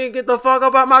told that nigga get the fuck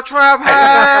up out my trap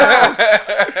house.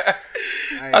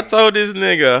 I told this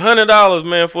nigga $100,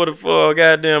 man, for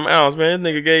goddamn ounce, man.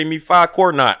 This nigga gave me 5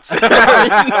 quart knots. What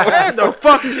the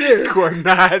fuck is this? Quart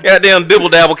knots. Goddamn Dibble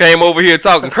Dabble came over here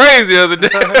talking crazy the other day.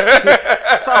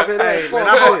 Talking that fuck.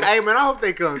 I hope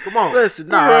they come. Come on.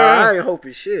 Listen, I ain't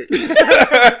hoping shit.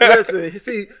 Listen,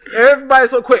 see, everybody's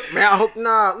so quick, man.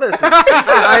 Listen,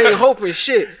 I ain't hoping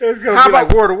shit. It's gonna be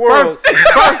like War of the Worlds.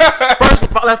 First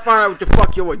of all, let's find out what the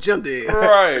fuck your agenda is.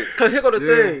 Right. Cause here go the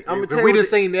thing. I'm gonna tell you. We done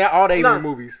seen that all the alien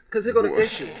movies. Cause here go the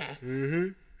issue. Mm-hmm.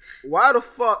 Why the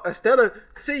fuck that's the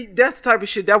type of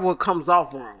shit that what comes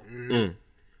off wrong. Mm.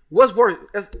 What's worse?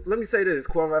 Let me say this,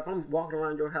 Corvette. If I'm walking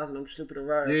around your house and I'm slipping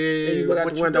around, and you look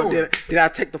out the window, did I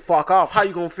take the fuck off? How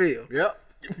you gonna feel? Yep.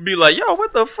 Be like, yo,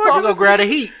 what the fuck? You gonna grab the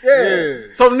heat?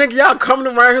 Yeah. So nigga, y'all coming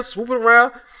around here, swooping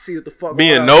around, see what the fuck.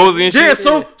 Being nosy and shit. Yeah.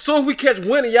 So if we catch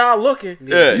wind and y'all looking,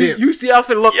 yeah. You see us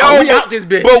and look. Yo, we out this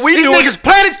bitch. But These niggas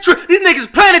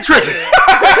planet tripping.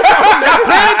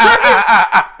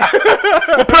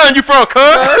 What planet you from, cuz?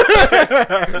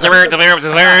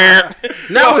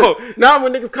 Now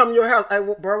when niggas come to your house, hey,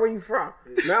 bro, where you from?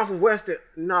 Now I'm from Western.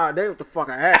 Nah, they what the fuck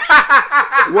I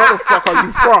asked you. Where the fuck are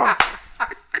you from?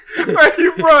 Where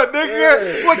you from,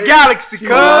 nigga? Yeah, what galaxy,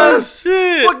 cuz?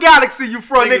 Shit. What galaxy you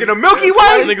from, nigga? The Milky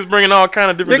Way? Niggas bringing all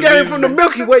kind of different Nigga ain't from the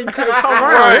Milky Way. You can't come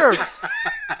around here.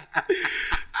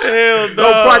 Hell no.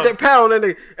 No Project Pat on that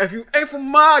nigga. If you ain't from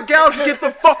my galaxy, get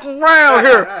the fuck around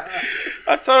here.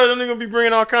 I told them they gonna be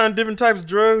bringing all kind of different types of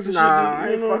drugs and shit.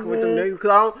 I ain't fucking with them niggas.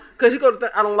 Cause he go to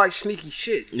think I don't like sneaky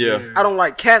shit. Yeah. I don't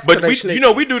like cats. But they we, sneaky. you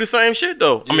know, we do the same shit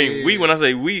though. I mean, Yeah. we, when I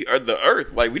say we, are the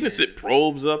Earth. Like we done sit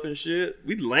probes up and shit.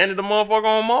 We landed the motherfucker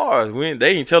on Mars. They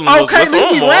ain't telling us Okay, what's then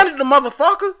on he Mars. landed the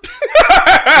motherfucker.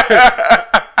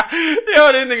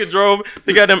 Yo, this nigga drove.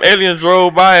 They got them aliens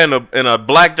drove by in a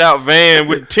blacked out van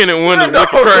with tinted windows,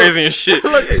 looking crazy and shit.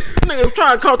 Look, nigga was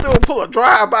trying to come through and pull a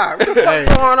drive-by. What the Hey.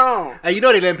 fuck going on? Hey, you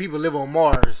know they letting people live on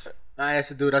Mars. I asked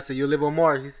the dude, I said, you live on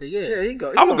Mars? He said, yeah. Yeah, he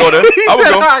go. I would go there. I would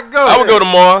said, go. "I'd go I would go to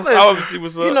Mars. I Listen, would see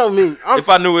what's up. You know me. if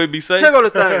I knew it'd be safe. Here go the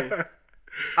thing.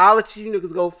 I'll let you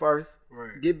niggas go first.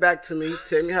 Right. Get back to me.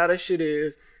 Tell me how that shit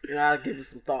is, and I'll give you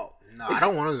some thought. No, I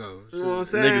don't want to go. You know what I'm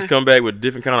saying? Niggas come back with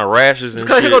different kind of rashes and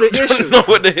Because shit. here go the issue. Don't know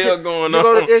what the hell going You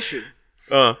go on. to the issue.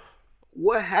 What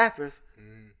What happens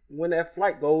when that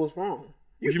flight goes wrong?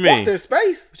 you fucked mean? in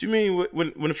space. you mean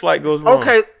when the flight goes wrong?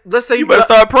 Okay, let's say You better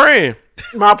start praying.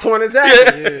 My point is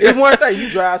that it's one thing you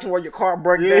drive somewhere, your car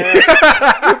breaks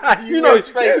down. You know,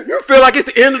 you feel like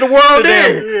it's the end of the world.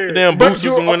 Then The damn but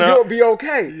boosters went you'll out. be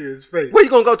okay. Yeah, it's fake. Where you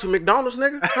gonna go to, McDonald's,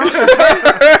 nigga?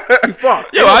 You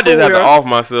fuck. Yo, I just had to off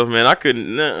myself, man. I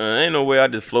couldn't. Ain't no way I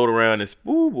just float around this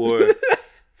spool, boy.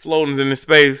 Floating in the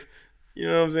space. You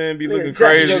know what I'm saying? Be looking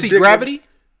Jack, Did you crazy. see Gravity?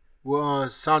 Well,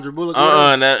 Sandra Bullock.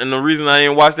 And the reason I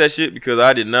didn't watch that shit because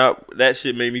I did not. That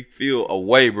shit made me feel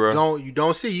away, bro. You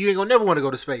don't see. You ain't gonna never want to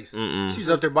go to space. Mm-mm. She's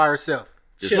up there by herself.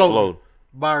 Just floating float.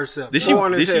 by herself. Did she?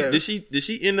 Boring as hell. Did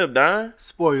she end up dying?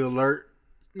 Spoiler alert.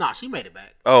 Nah, she made it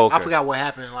back. Oh, okay. I forgot what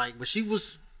happened. Like, but she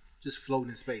was just floating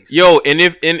in space. Yo, and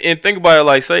think about it,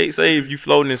 like say if you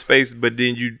floating in space, but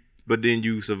then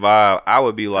you survive, I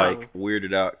would be like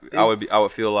weirded out. I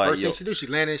would feel like First yo. thing she do, she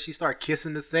landed. She started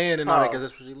kissing the sand and all that because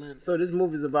that's where she landed. So this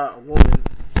movie's about a woman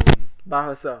by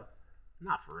herself.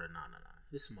 Not for real. No.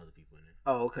 There's some other people in there.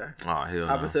 Oh, okay. Oh hell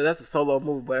I would no. say that's a solo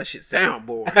movie, but that shit sound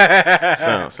boring.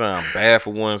 Sound bad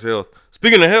for one's health.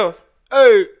 Speaking of health,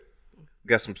 hey,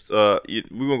 got some. We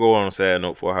gonna go on a sad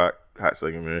note for a hot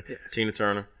second, man. Yes. Tina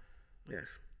Turner,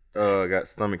 Yes. got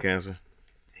stomach cancer.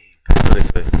 What they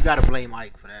say? You gotta blame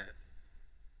Ike for that.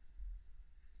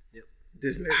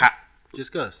 This nigga.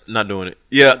 Just cause. Not doing it.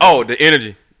 Yeah. Oh, the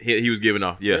energy he was giving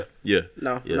off. Yeah.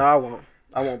 No, Yeah. no, I won't.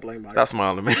 I won't blame Mike. Stop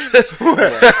smiling, man.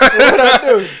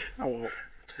 I won't.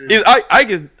 Ike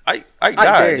died. Ike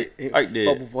Ike But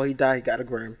did. before he died, he got a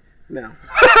Grammy. Now,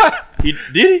 He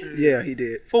did he? yeah, he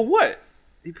did. For what?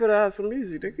 He put out some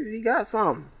music. Nigga. He got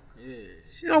something.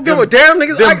 She don't give a damn,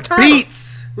 niggas. Ike Turner.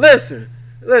 Beats. Listen.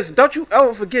 Don't you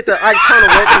ever forget that Ike Turner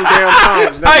wrote them damn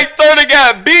songs. Nigga. Ike Turner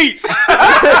got beats.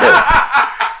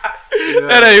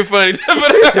 That ain't funny.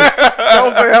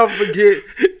 Don't ever forget.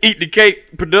 Eat the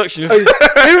Cake Productions.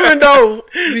 Even though,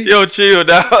 Yo, chill,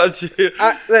 dog. Chill.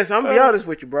 listen, I'm gonna be honest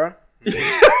with you, bro.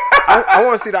 I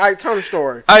want to see the Ike Turner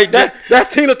story.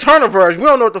 That's Tina Turner version. We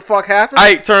don't know what the fuck happened.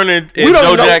 Ike Turner and We don't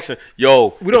Joe know. Jackson.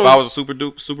 Yo, if don't- I was a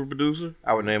super producer,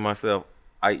 I would name myself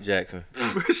Ike Jackson.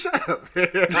 Shut up, man.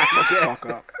 Fuck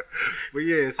up. But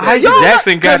yeah, so Ike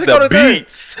Jackson got the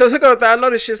beats. Because I know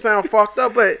this shit sound fucked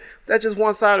up, but that's just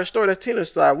one side of the story. That's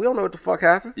Tina's side. We don't know what the fuck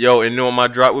happened. Yo, and you know what my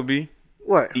drop would be?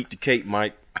 What? Eat the cake,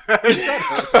 Mike.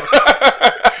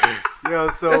 yo,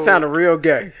 so That sounded real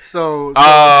gay. so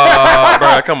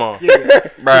Bruh, come on. yeah. So Tina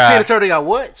Bruh. Turner got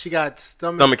what? She got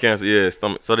Stomach cancer, yeah,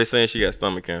 stomach. So they're saying she got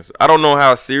stomach cancer. I don't know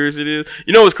how serious it is.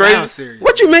 You know what's crazy? Sounds serious.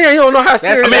 What you mean you don't know how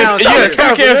serious I mean, Sounds yeah,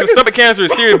 serious. stomach cancer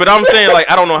is serious, but I'm saying like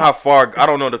I don't know how far. I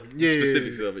don't know the Yeah.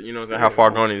 specifics of it. You know what I'm saying? How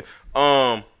far gone it is.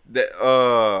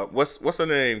 What's her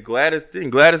name?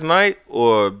 Gladys Knight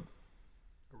or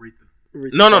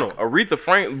Aretha. no, Aretha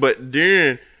Franklin. But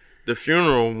during the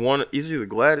funeral, one is either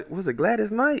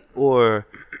Gladys Knight or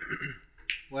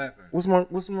What happened? what's my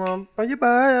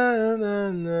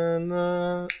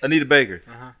Anita Baker.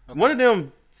 Okay. One of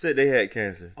them said they had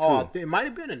cancer. Oh, too. it might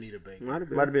have been Anita Baker. Might have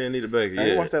been. Might have been Anita Baker. I didn't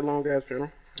Yeah. watch that long ass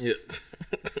funeral. Yeah.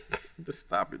 Just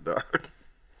stop it, dog.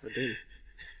 I did.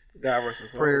 God rest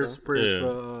his soul. Prayers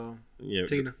though. for Yeah,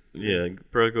 Tina. Yeah,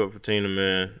 prayers go up for Tina,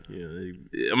 man.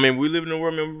 Yeah, I mean, we live in a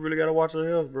world, man. We really gotta watch our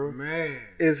health, bro. Man.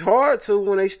 It's hard to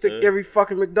when they stick every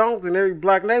fucking McDonald's in every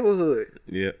black neighborhood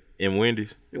Yeah, and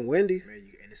Wendy's. and Wendy's. Man,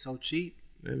 and it's so cheap.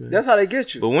 Yeah, man. That's how they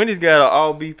get you. But Wendy's got an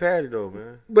all beef patty though,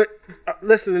 man. But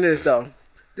listen to this though.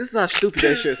 This is how stupid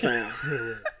that shit sounds.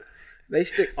 They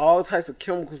stick all types of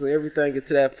chemicals and everything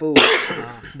into that food,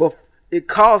 but it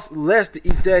costs less to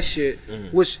eat that shit,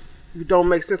 which don't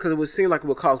make sense because it would seem like it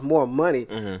would cost more money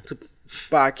to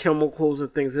buy chemicals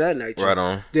and things of that nature. Right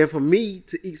on. Than for me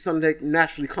to eat something that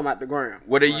naturally come out the ground.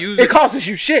 What they use It costs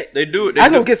you shit. They do it. I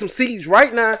go get some seeds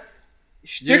right now,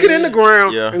 stick it in the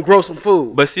ground, Yeah. and grow some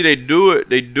food. But see, they do it.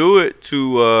 They do it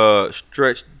to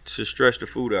stretch to stretch the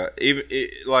food out. Even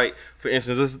like for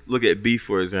instance, let's look at beef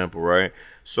for example, right?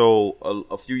 So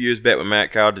a few years back when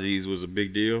mad cow disease was a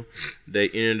big deal, they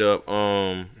ended up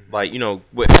like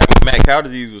what mad cow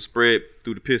disease was spread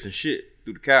through the piss and shit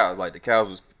through the cows. Like the cows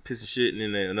was pissing shit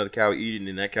and then another cow would eat it and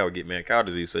then that cow would get mad cow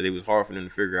disease. So it was hard for them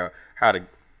to figure out how to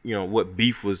what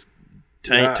beef was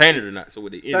tainted or not. So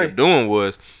what they ended up doing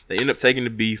was they ended up taking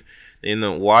the beef, they ended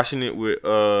up washing it with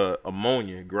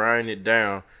ammonia, grinding it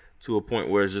down to a point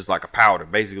where it's just like a powder.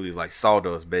 Basically, it's like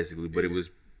sawdust, basically. But it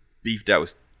was beef that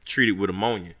was treated with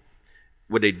ammonia.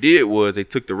 What they did was they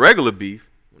took the regular beef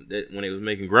when they was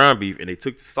making ground beef, and they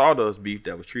took the sawdust beef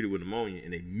that was treated with ammonia,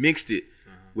 and they mixed it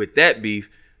with that beef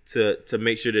to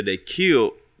make sure that they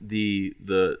killed the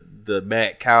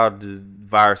mad cow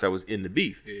virus that was in the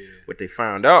beef. Yeah. What they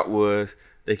found out was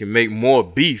they can make more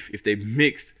beef if they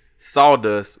mixed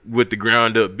sawdust with the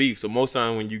ground up beef. So most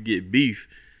times when you get beef,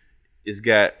 it's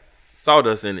got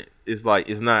sawdust in it. It's like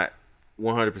it's not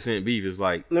 100% beef. It's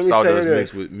like sawdust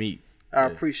mixed with meat. I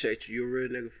appreciate you. You're a real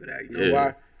nigga for that. You know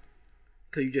why?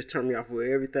 Because you just turned me off with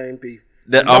everything beef.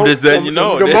 I'm just letting you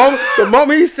know. The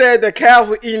moment he said that cows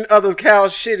were eating other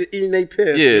cows' shit and eating their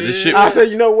piss. Yeah, the shit. I said,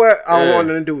 you know what? I don't want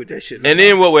nothing to do with that shit. And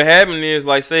then what would happen is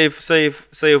like say you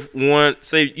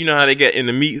know how they got in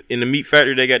the meat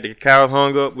factory, they got the cows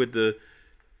hung up with the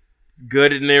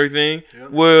gutted and everything.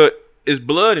 Yep. Well, it's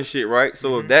blood and shit, right?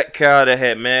 So if that cow that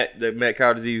had mad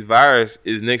cow disease virus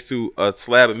is next to a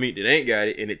slab of meat that ain't got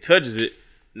it and it touches it,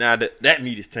 now that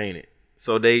meat is tainted.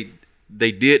 So they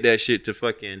did that shit to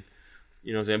fucking,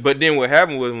 you know what I'm saying? But then what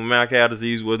happened was when mad cow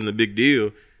disease wasn't a big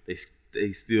deal,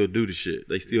 they still do the shit.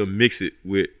 They still mix it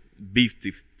with beef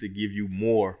to give you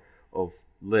more of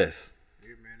less. Yeah,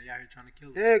 man, they out here trying to kill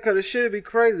it. Yeah, because it should be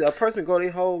crazy. A person go their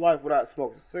whole life without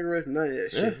smoking cigarettes, none of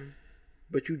that shit.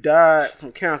 But you died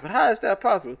from cancer. How is that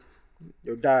possible?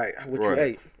 Your diet, what you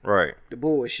ate. Right. The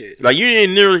bullshit. Like you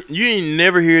ain't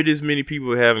never hear this many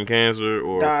people having cancer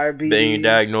or diabetes, being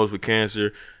diagnosed with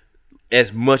cancer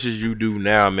as much as you do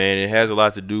now, man. It has a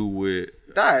lot to do with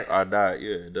diet. Our diet.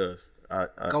 Yeah, it does.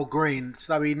 Go green.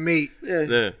 Stop eating meat.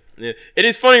 Yeah. And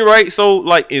it's funny, right? So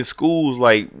like in schools,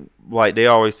 like they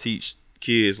always teach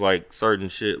kids like certain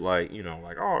shit, like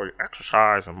like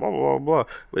exercise and blah blah blah.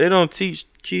 But they don't teach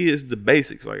kids the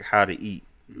basics, like how to eat.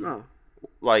 No.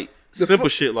 Like simple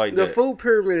shit like that. The food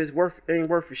pyramid ain't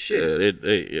worth a shit.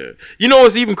 Yeah. You know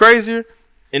what's even crazier?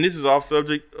 And this is off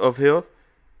subject of health.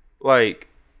 Like,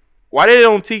 why they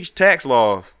don't teach tax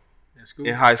laws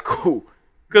in high school?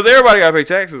 Because everybody gotta pay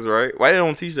taxes, right? Why they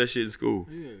don't teach that shit in school?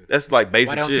 Yeah. That's like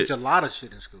basic shit. Why they don't teach a lot of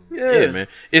shit in school? Yeah, man.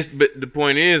 But the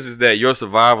point is that your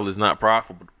survival is not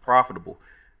profitable.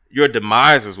 Your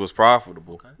demise is what's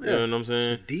profitable. Okay. You know what I'm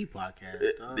saying? It's a deep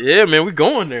podcast. Yeah, man, we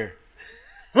going there.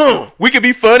 We could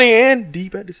be funny and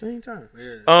deep at the same time.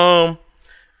 Yeah.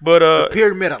 But the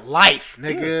pyramid of life,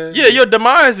 nigga. Yeah, your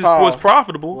demise is what's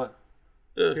profitable. What?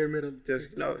 Pyramid of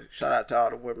just shout out to all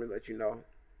the women, let you know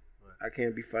I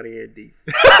can't be funny and deep.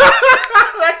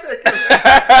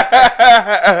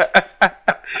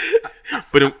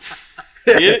 But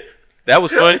yeah, that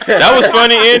was funny. That was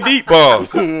funny and deep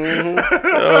balls. Oh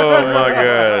my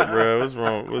god, bro, what's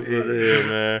wrong? What's the hell,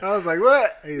 man? I was like,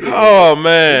 what? Oh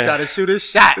man, he tried to shoot his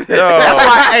shot.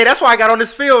 That's why I got on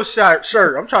this field shirt.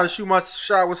 I'm trying to shoot my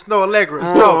shot with Snow Allegra.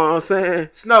 Snow, you know what I'm saying?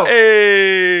 Snow.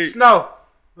 Hey, Snow.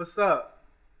 What's up?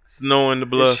 Snow in the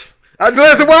bluff.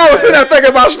 Listen, while I was sitting there thinking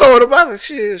about Snow in the Bluff, I said,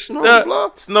 shit, Snow in the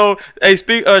Bluff. Snow. Hey,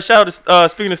 speaking of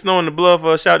Snow in the Bluff,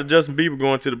 shout out to Justin Bieber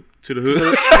going to the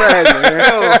hood. Right, man.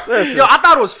 Yo, I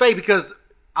thought it was fake because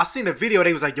I seen a video.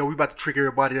 They was like, yo, we about to trick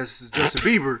everybody. This is Justin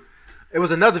Bieber. It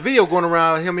was another video going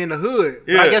around him in the hood.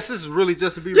 Yeah. But I guess this is really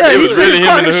Justin Bieber. Yeah, it was really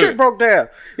him in the hood. His shit broke down.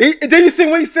 Then you see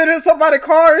when he sit in somebody's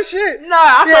car and shit?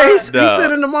 Nah, he sit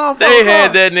in the motherfucker. They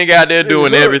had that nigga out there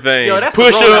doing everything. Yo, that's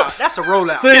push-ups. That's a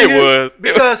rollout. It was.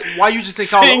 Because why you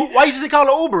just call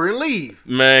an Uber and leave?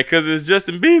 Man, because it's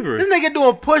Justin Bieber. This nigga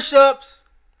doing push-ups.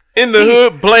 In the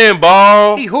hood, playing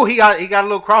ball. He got a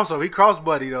little crossover. He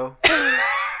cross-buddy, though.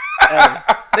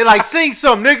 They like, sing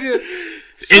something, nigga.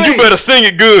 And you better sing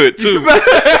it good, too.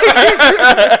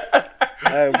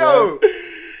 Hey, bro.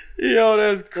 Yo,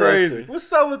 that's crazy.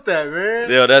 What's up with that,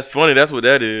 man? Yo, that's funny. That's what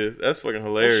that is. That's fucking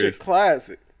hilarious. That shit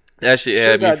classic. That shit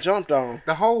had me. Got jumped on.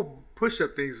 The whole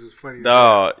push-up things was funny.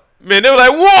 Dog. Man, they were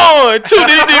like, 1, 2. They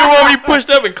didn't want me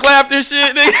pushed up and clapped and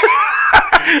shit, nigga.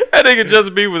 That nigga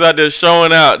Justin Bieber was out there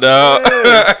showing out, dog.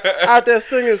 Yeah. Out there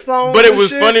singing songs. But it was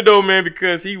funny though, man,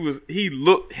 because he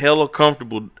looked hella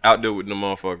comfortable out there with the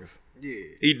motherfuckers. Yeah,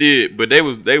 he did. But they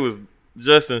was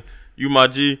Justin, you my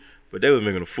G, but they was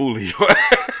making a fool of you.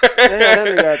 That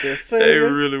nigga out there singing. They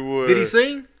really was. Did he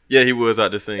sing? Yeah, he was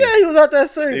out there singing. Yeah, he was out there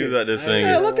singing. He was out there singing.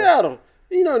 Yeah, look at him.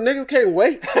 You know, niggas can't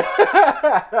wait. They're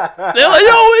like,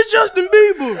 yo, it's Justin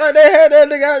Bieber. Like, they had that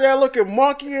nigga out there looking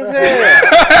monkey as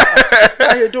hell.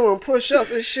 Out here doing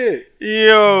push-ups and shit.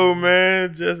 Yo,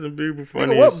 man, Justin Bieber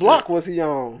funny. Nigga, what as block shit. was he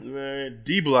on? Man,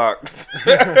 D block.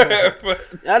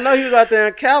 I know he was out there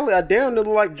in Cali. I damn near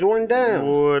look like Jordan Downs.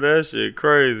 Boy, that shit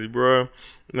crazy, bro.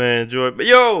 Man, Jordan. But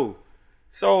yo,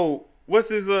 so what's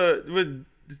this?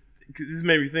 This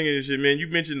made me think of this shit, man. You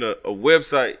mentioned a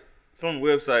website, some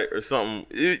website or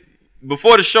something.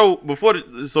 Before the show,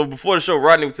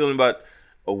 Rodney was telling me about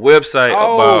a website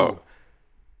about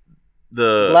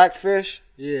the Blackfish.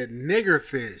 Yeah,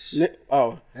 niggerfish.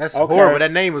 That's okay. horrible.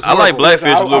 That name was I horrible. like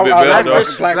Blackfish a little bit better, though.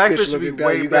 Blackfish would be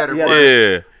way better.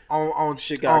 Yeah, On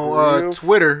Shit got real.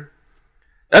 Twitter,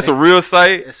 that's a real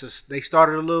site. they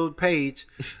started a little page.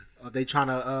 They trying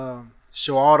to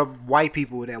show all the white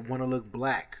people that want to look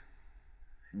black.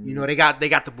 You know, they got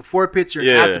the before picture and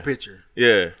after picture.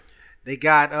 Yeah. They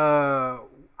got I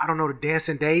don't know, the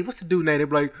Dancing Dave. What's the dude name? They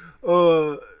be like,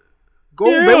 go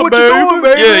baby, what you doing,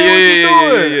 baby?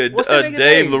 Yeah. What's that nigga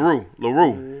Dave name?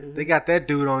 LaRue. They got that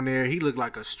dude on there. He looked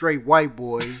like a straight white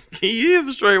boy. He is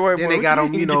a straight white boy. Then they got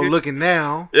him, looking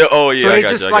now. Yeah. Oh yeah. So I they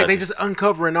got you. just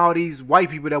uncovering all these white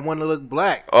people that want to look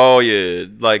black. Oh yeah.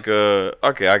 Like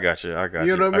okay, I got you.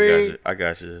 You know what I mean? I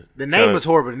got you. The name is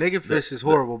horrible. Niggerfish is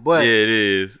horrible, but yeah, it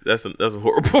is. That's a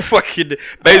horrible fucking.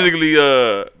 Basically,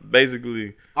 all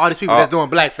these people that's doing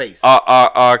blackface.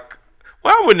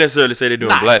 Well, I wouldn't necessarily say they're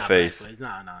doing blackface.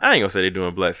 Nah. I ain't gonna say they're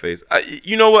doing blackface.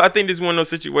 You know what? I think this is one of those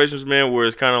situations, man, where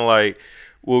it's kind of like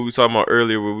what we were talking about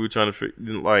earlier, where we were trying to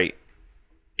figure, like,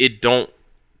 it don't.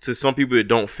 To some people, it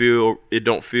don't feel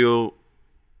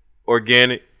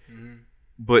organic,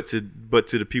 but to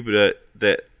the people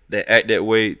that act that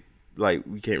way, like,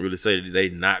 we can't really say that they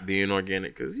not being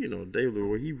organic, because Dave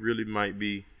LaRoy, he really might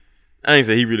be. I ain't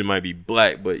say he really might be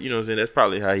black, but you know what I'm saying. That's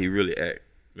probably how he really act.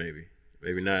 Maybe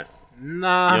not.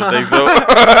 Nah. You don't think so?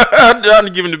 I'm trying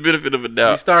to give him the benefit of a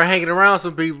doubt. You start hanging around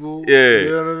some people. Yeah. You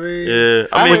know what I mean? Yeah.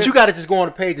 But you got to just go on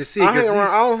the page and see. I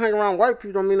don't hang around white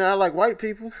people. Don't mean I like white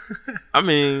people. I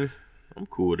mean, I'm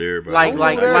cool with everybody.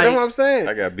 That's what I'm saying.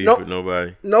 I got beef with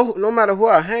nobody. No matter who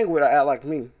I hang with, I act like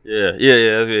me. Yeah.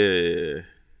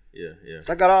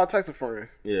 I got all types of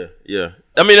friends. Yeah.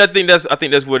 I mean, I think that's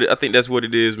what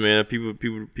it is, man.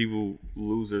 People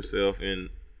lose themselves in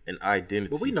identity.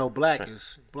 But we know black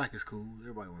is cool.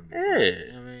 Everybody want to be. Yeah.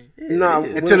 You know what I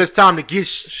mean? Nah, until it's time to get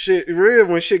shit real.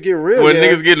 When shit get real, when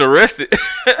niggas getting arrested.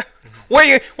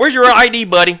 Where's your ID,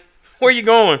 buddy? Where you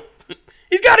going?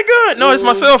 He's got a gun. No, it's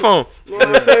my cell phone. You know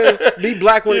what I'm saying? Be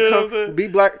black when it comes. Be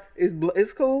black.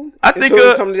 It's cool. I think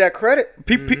it come to that credit.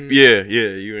 Yeah.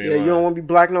 You ain't you don't want to be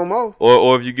black no more.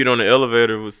 Or if you get on the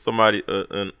elevator with somebody,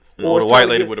 an older white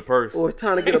lady with a purse. Or it's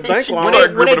time to get a bank loan.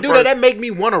 When they do that make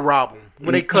me want to rob them.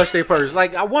 When they clutch their purse,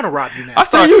 like, I want to rob you now. I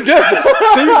see you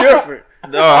different.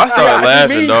 No, I started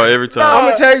laughing, dog, every time. I'm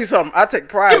gonna tell you something. I take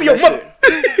pride in that shit.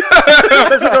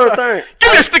 That's another thing.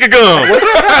 Give me a stick of gum.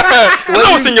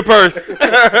 What's in your purse?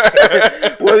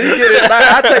 Well, you get it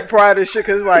back. I take pride in shit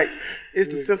because it's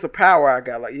the sense of power I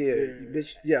got. Like,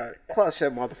 bitch, clutch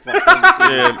that motherfucker.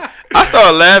 Yeah, I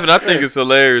started laughing. I think it's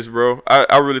hilarious, bro.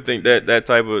 I really think that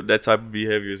type of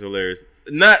behavior is hilarious.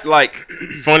 Not like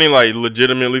funny, like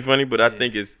legitimately funny, but I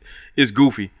think it's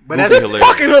goofy. But goofy that's hilarious.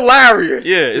 Fucking hilarious.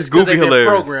 Yeah, it's goofy hilarious.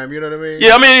 Program, you know what I mean?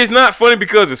 Yeah, I mean, it's not funny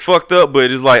because it's fucked up, but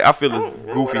it's like I feel it's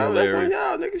goofy hilarious. That's on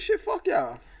y'all, nigga. Shit, fuck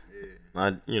y'all.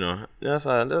 That's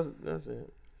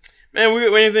it. Man, we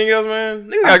anything else, man?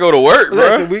 Niggas gotta go to work,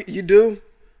 bro. Listen, you do.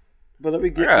 But let me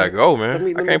get. I gotta go,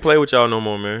 man. I can't play with y'all no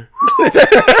more, man.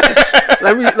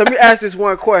 let me ask this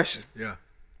one question. Yeah.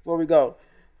 Before we go,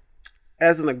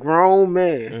 as a grown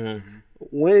man,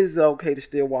 when is it okay to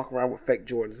still walk around with fake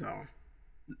Jordans on?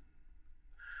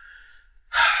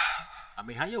 I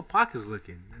mean, how your pockets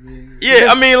looking?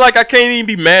 I mean, like, I can't even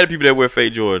be mad at people that wear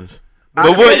fake Jordans. But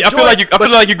I feel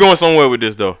like you're going somewhere with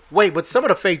this though. Wait, but some of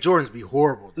the fake Jordans be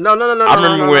horrible. No. I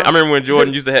remember when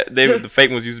Jordan used to have the fake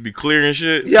ones used to be clear and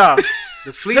shit. Yeah.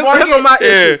 The flea market.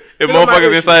 Yeah, and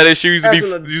motherfuckers inside their shoes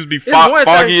used to be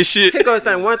foggy as shit. Here goes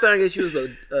the thing. One thing is you was a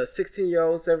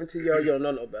 16-year-old, 17-year-old, you don't know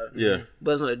no better. Yeah.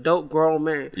 But as an adult grown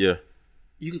man, yeah,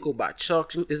 you can go buy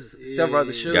Chucks. This is several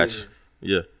other shoes. Gotcha.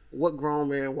 Yeah. What grown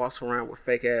man walks around with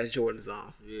fake ass Jordans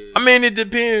on? Yeah. I mean, it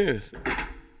depends.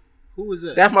 Who was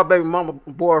that? That's my baby mama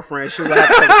boyfriend. She was like, I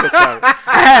had to take a picture of it.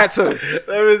 I had to.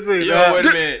 Let me see. Yo, wait a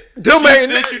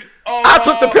minute. I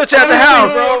took the picture at the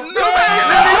house.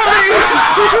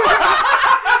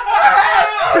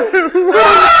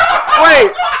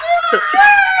 Wait.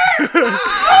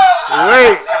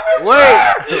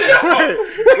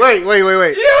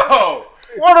 Wait. Yo!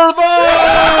 What are those?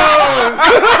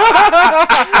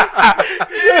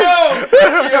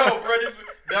 Yo, bro,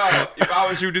 if I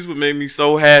was you, this would make me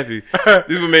so happy. So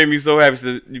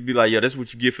you'd be like, yo, that's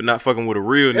what you get for not fucking with a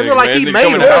real nigga, look like man. he Nigga made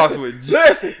come in the it. house with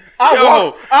Listen,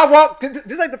 I walked.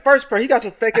 This ain't the first part. He got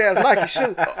some fake ass Nike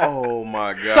shoes. Oh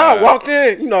my god. So I walked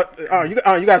in. You know, you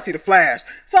gotta see the flash.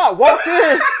 So I walked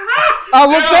in. I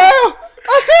looked down.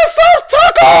 I said, "Soft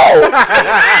taco."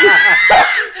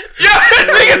 Yo, this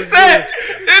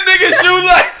nigga shoes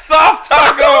like soft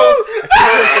tacos.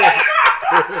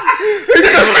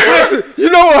 Listen,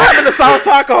 you know what happened to soft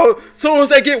taco? As soon as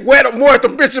they get wet, more at the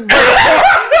bitches break apart.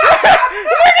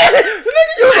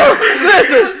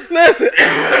 Listen.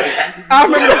 I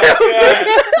remember.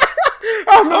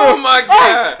 Oh my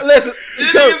god. Listen,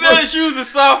 These niggas said his shoes are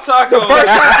soft tacos. first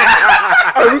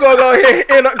time, we gonna go ahead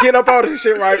and get up all this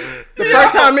shit right. The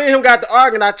first time me and him got to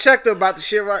arguing, I checked her about the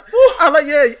shit right. I was like,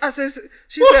 yeah. I said,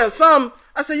 she said something.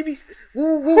 I said, you be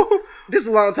woo woo. This is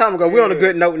a long time ago. We on a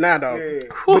good note now, though.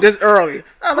 But it's early.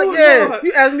 I was like, yeah.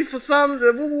 You asked me for something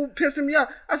that woo woo pissing me off.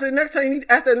 I said, next time you need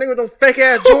to ask that nigga with them fake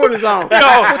ass Jordans on.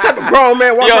 What type of grown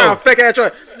man walk around with fake ass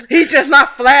Jordans? He just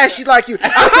not flashy like you.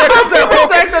 I said, cause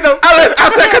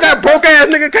that broke ass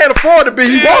nigga can't afford to be.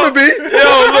 He want to be.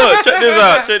 Yo, look, check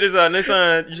this out. Next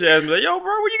time you should ask me like, yo,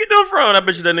 bro, where you get them from? I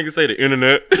bet you that nigga say the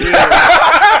internet.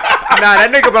 Nah,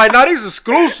 that nigga be like, nah, these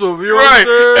exclusive. You know what I'm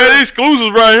saying? Hey, these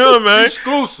exclusives right here, man.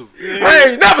 Exclusive. I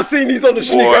ain't never seen these on the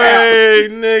sneaker app. Hey,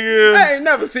 nigga. I ain't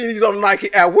never seen these on the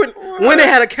Nike app. When they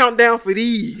had a countdown for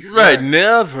these. Right,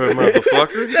 never,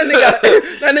 motherfucker.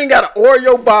 That nigga got an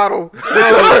Oreo bottle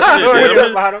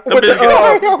with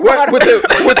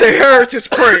the heritage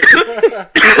print.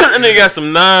 That nigga got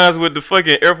some 9's with the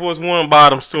fucking Air Force One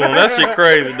bottoms to him. That shit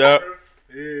crazy, dog.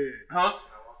 Yeah. Huh?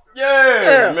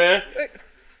 Yeah, man.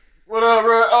 What up,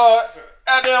 bro?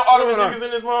 Goddamn, all the niggas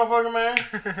in this motherfucker, man.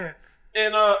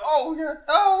 And what's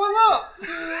up?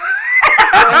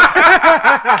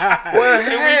 Well,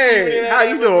 hey, how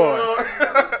you doing?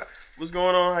 What's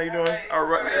going on? How you doing? All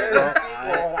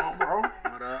right, bro.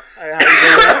 Hey, how you doing?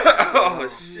 Oh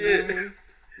shit.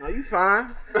 No, you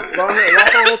fine. Go ahead,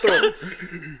 walk on through.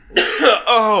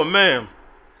 Oh man.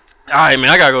 All right, man.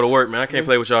 I gotta go to work, man. I can't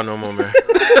play with y'all no more, man.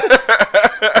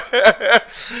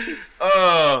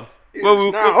 It's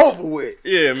not over with.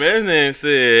 Yeah, man. This nigga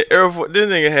said this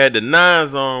nigga had the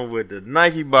 9's on with the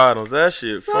Nike bottoms. That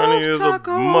shit funny as a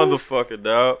motherfucker,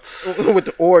 dog. With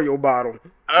the Oreo bottle.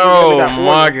 Oh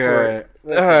my god.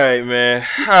 All right, man.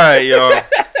 All right, y'all.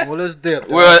 Well, let's dip.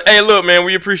 Well, hey, look, man.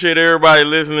 We appreciate everybody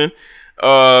listening.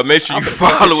 Make sure you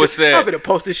follow us at. I'm finna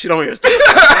post this shit on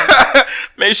Instagram.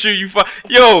 Make sure you follow.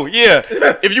 Yo, yeah.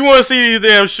 If you want to see these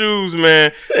damn shoes,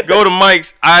 man, go to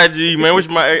Mike's IG, man. What's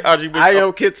my IG? I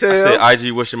am Kittel. I said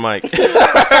IG. What's your mic? Put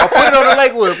it on the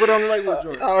Lakewood. Put it on the Lakewood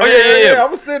joint. Oh yeah. I'm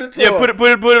gonna send it to him. Yeah, put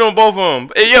it on both of them.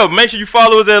 Hey, yo, make sure you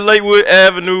follow us at Lakewood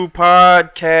Avenue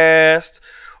Podcast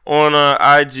on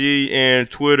IG and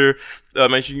Twitter.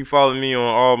 Make sure you follow me on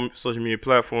all social media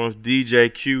platforms.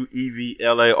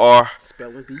 DJQEVLAR.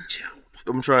 Spelling bee challenge.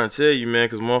 I'm trying to tell you, man,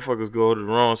 because motherfuckers go to the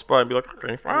wrong spot and be like, I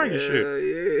can't find your shit.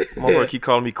 Yeah. Motherfucker keep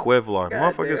calling me Kevlar.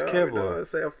 Motherfucker's Kevlar.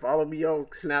 Say follow me on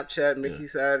Snapchat, Mickey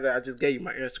Saturday. I just gave you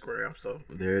my Instagram, so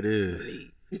there it is.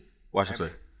 Watch it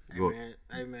say.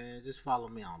 Hey man, just follow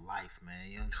me on life, man.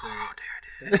 You know what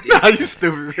I'm saying? Nah, you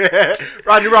stupid, man.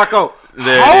 Rodney Rocco.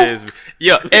 There it is.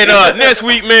 Yeah, and next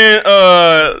week, man,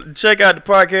 check out the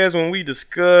podcast when we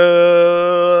discuss.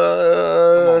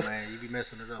 Come on, man. You be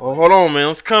messing it up. Oh, hold on,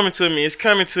 man. It's coming to me.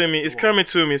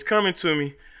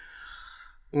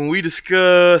 When we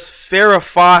discuss Farrah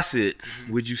Fawcett,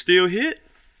 would you still hit?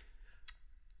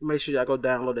 Make sure y'all go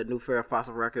download that new Farrah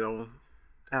Fawcett record on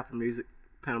Apple Music,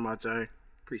 Panama Jane.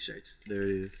 Appreciate you. There it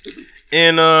is.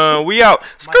 And we out.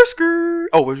 Skirt.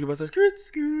 Oh, what was you about to say? Skirt.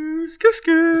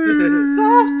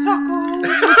 Soft taco.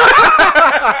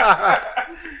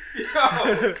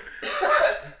 Yo.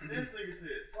 This nigga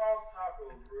said soft taco,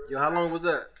 bro. Yo, how long was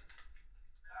that?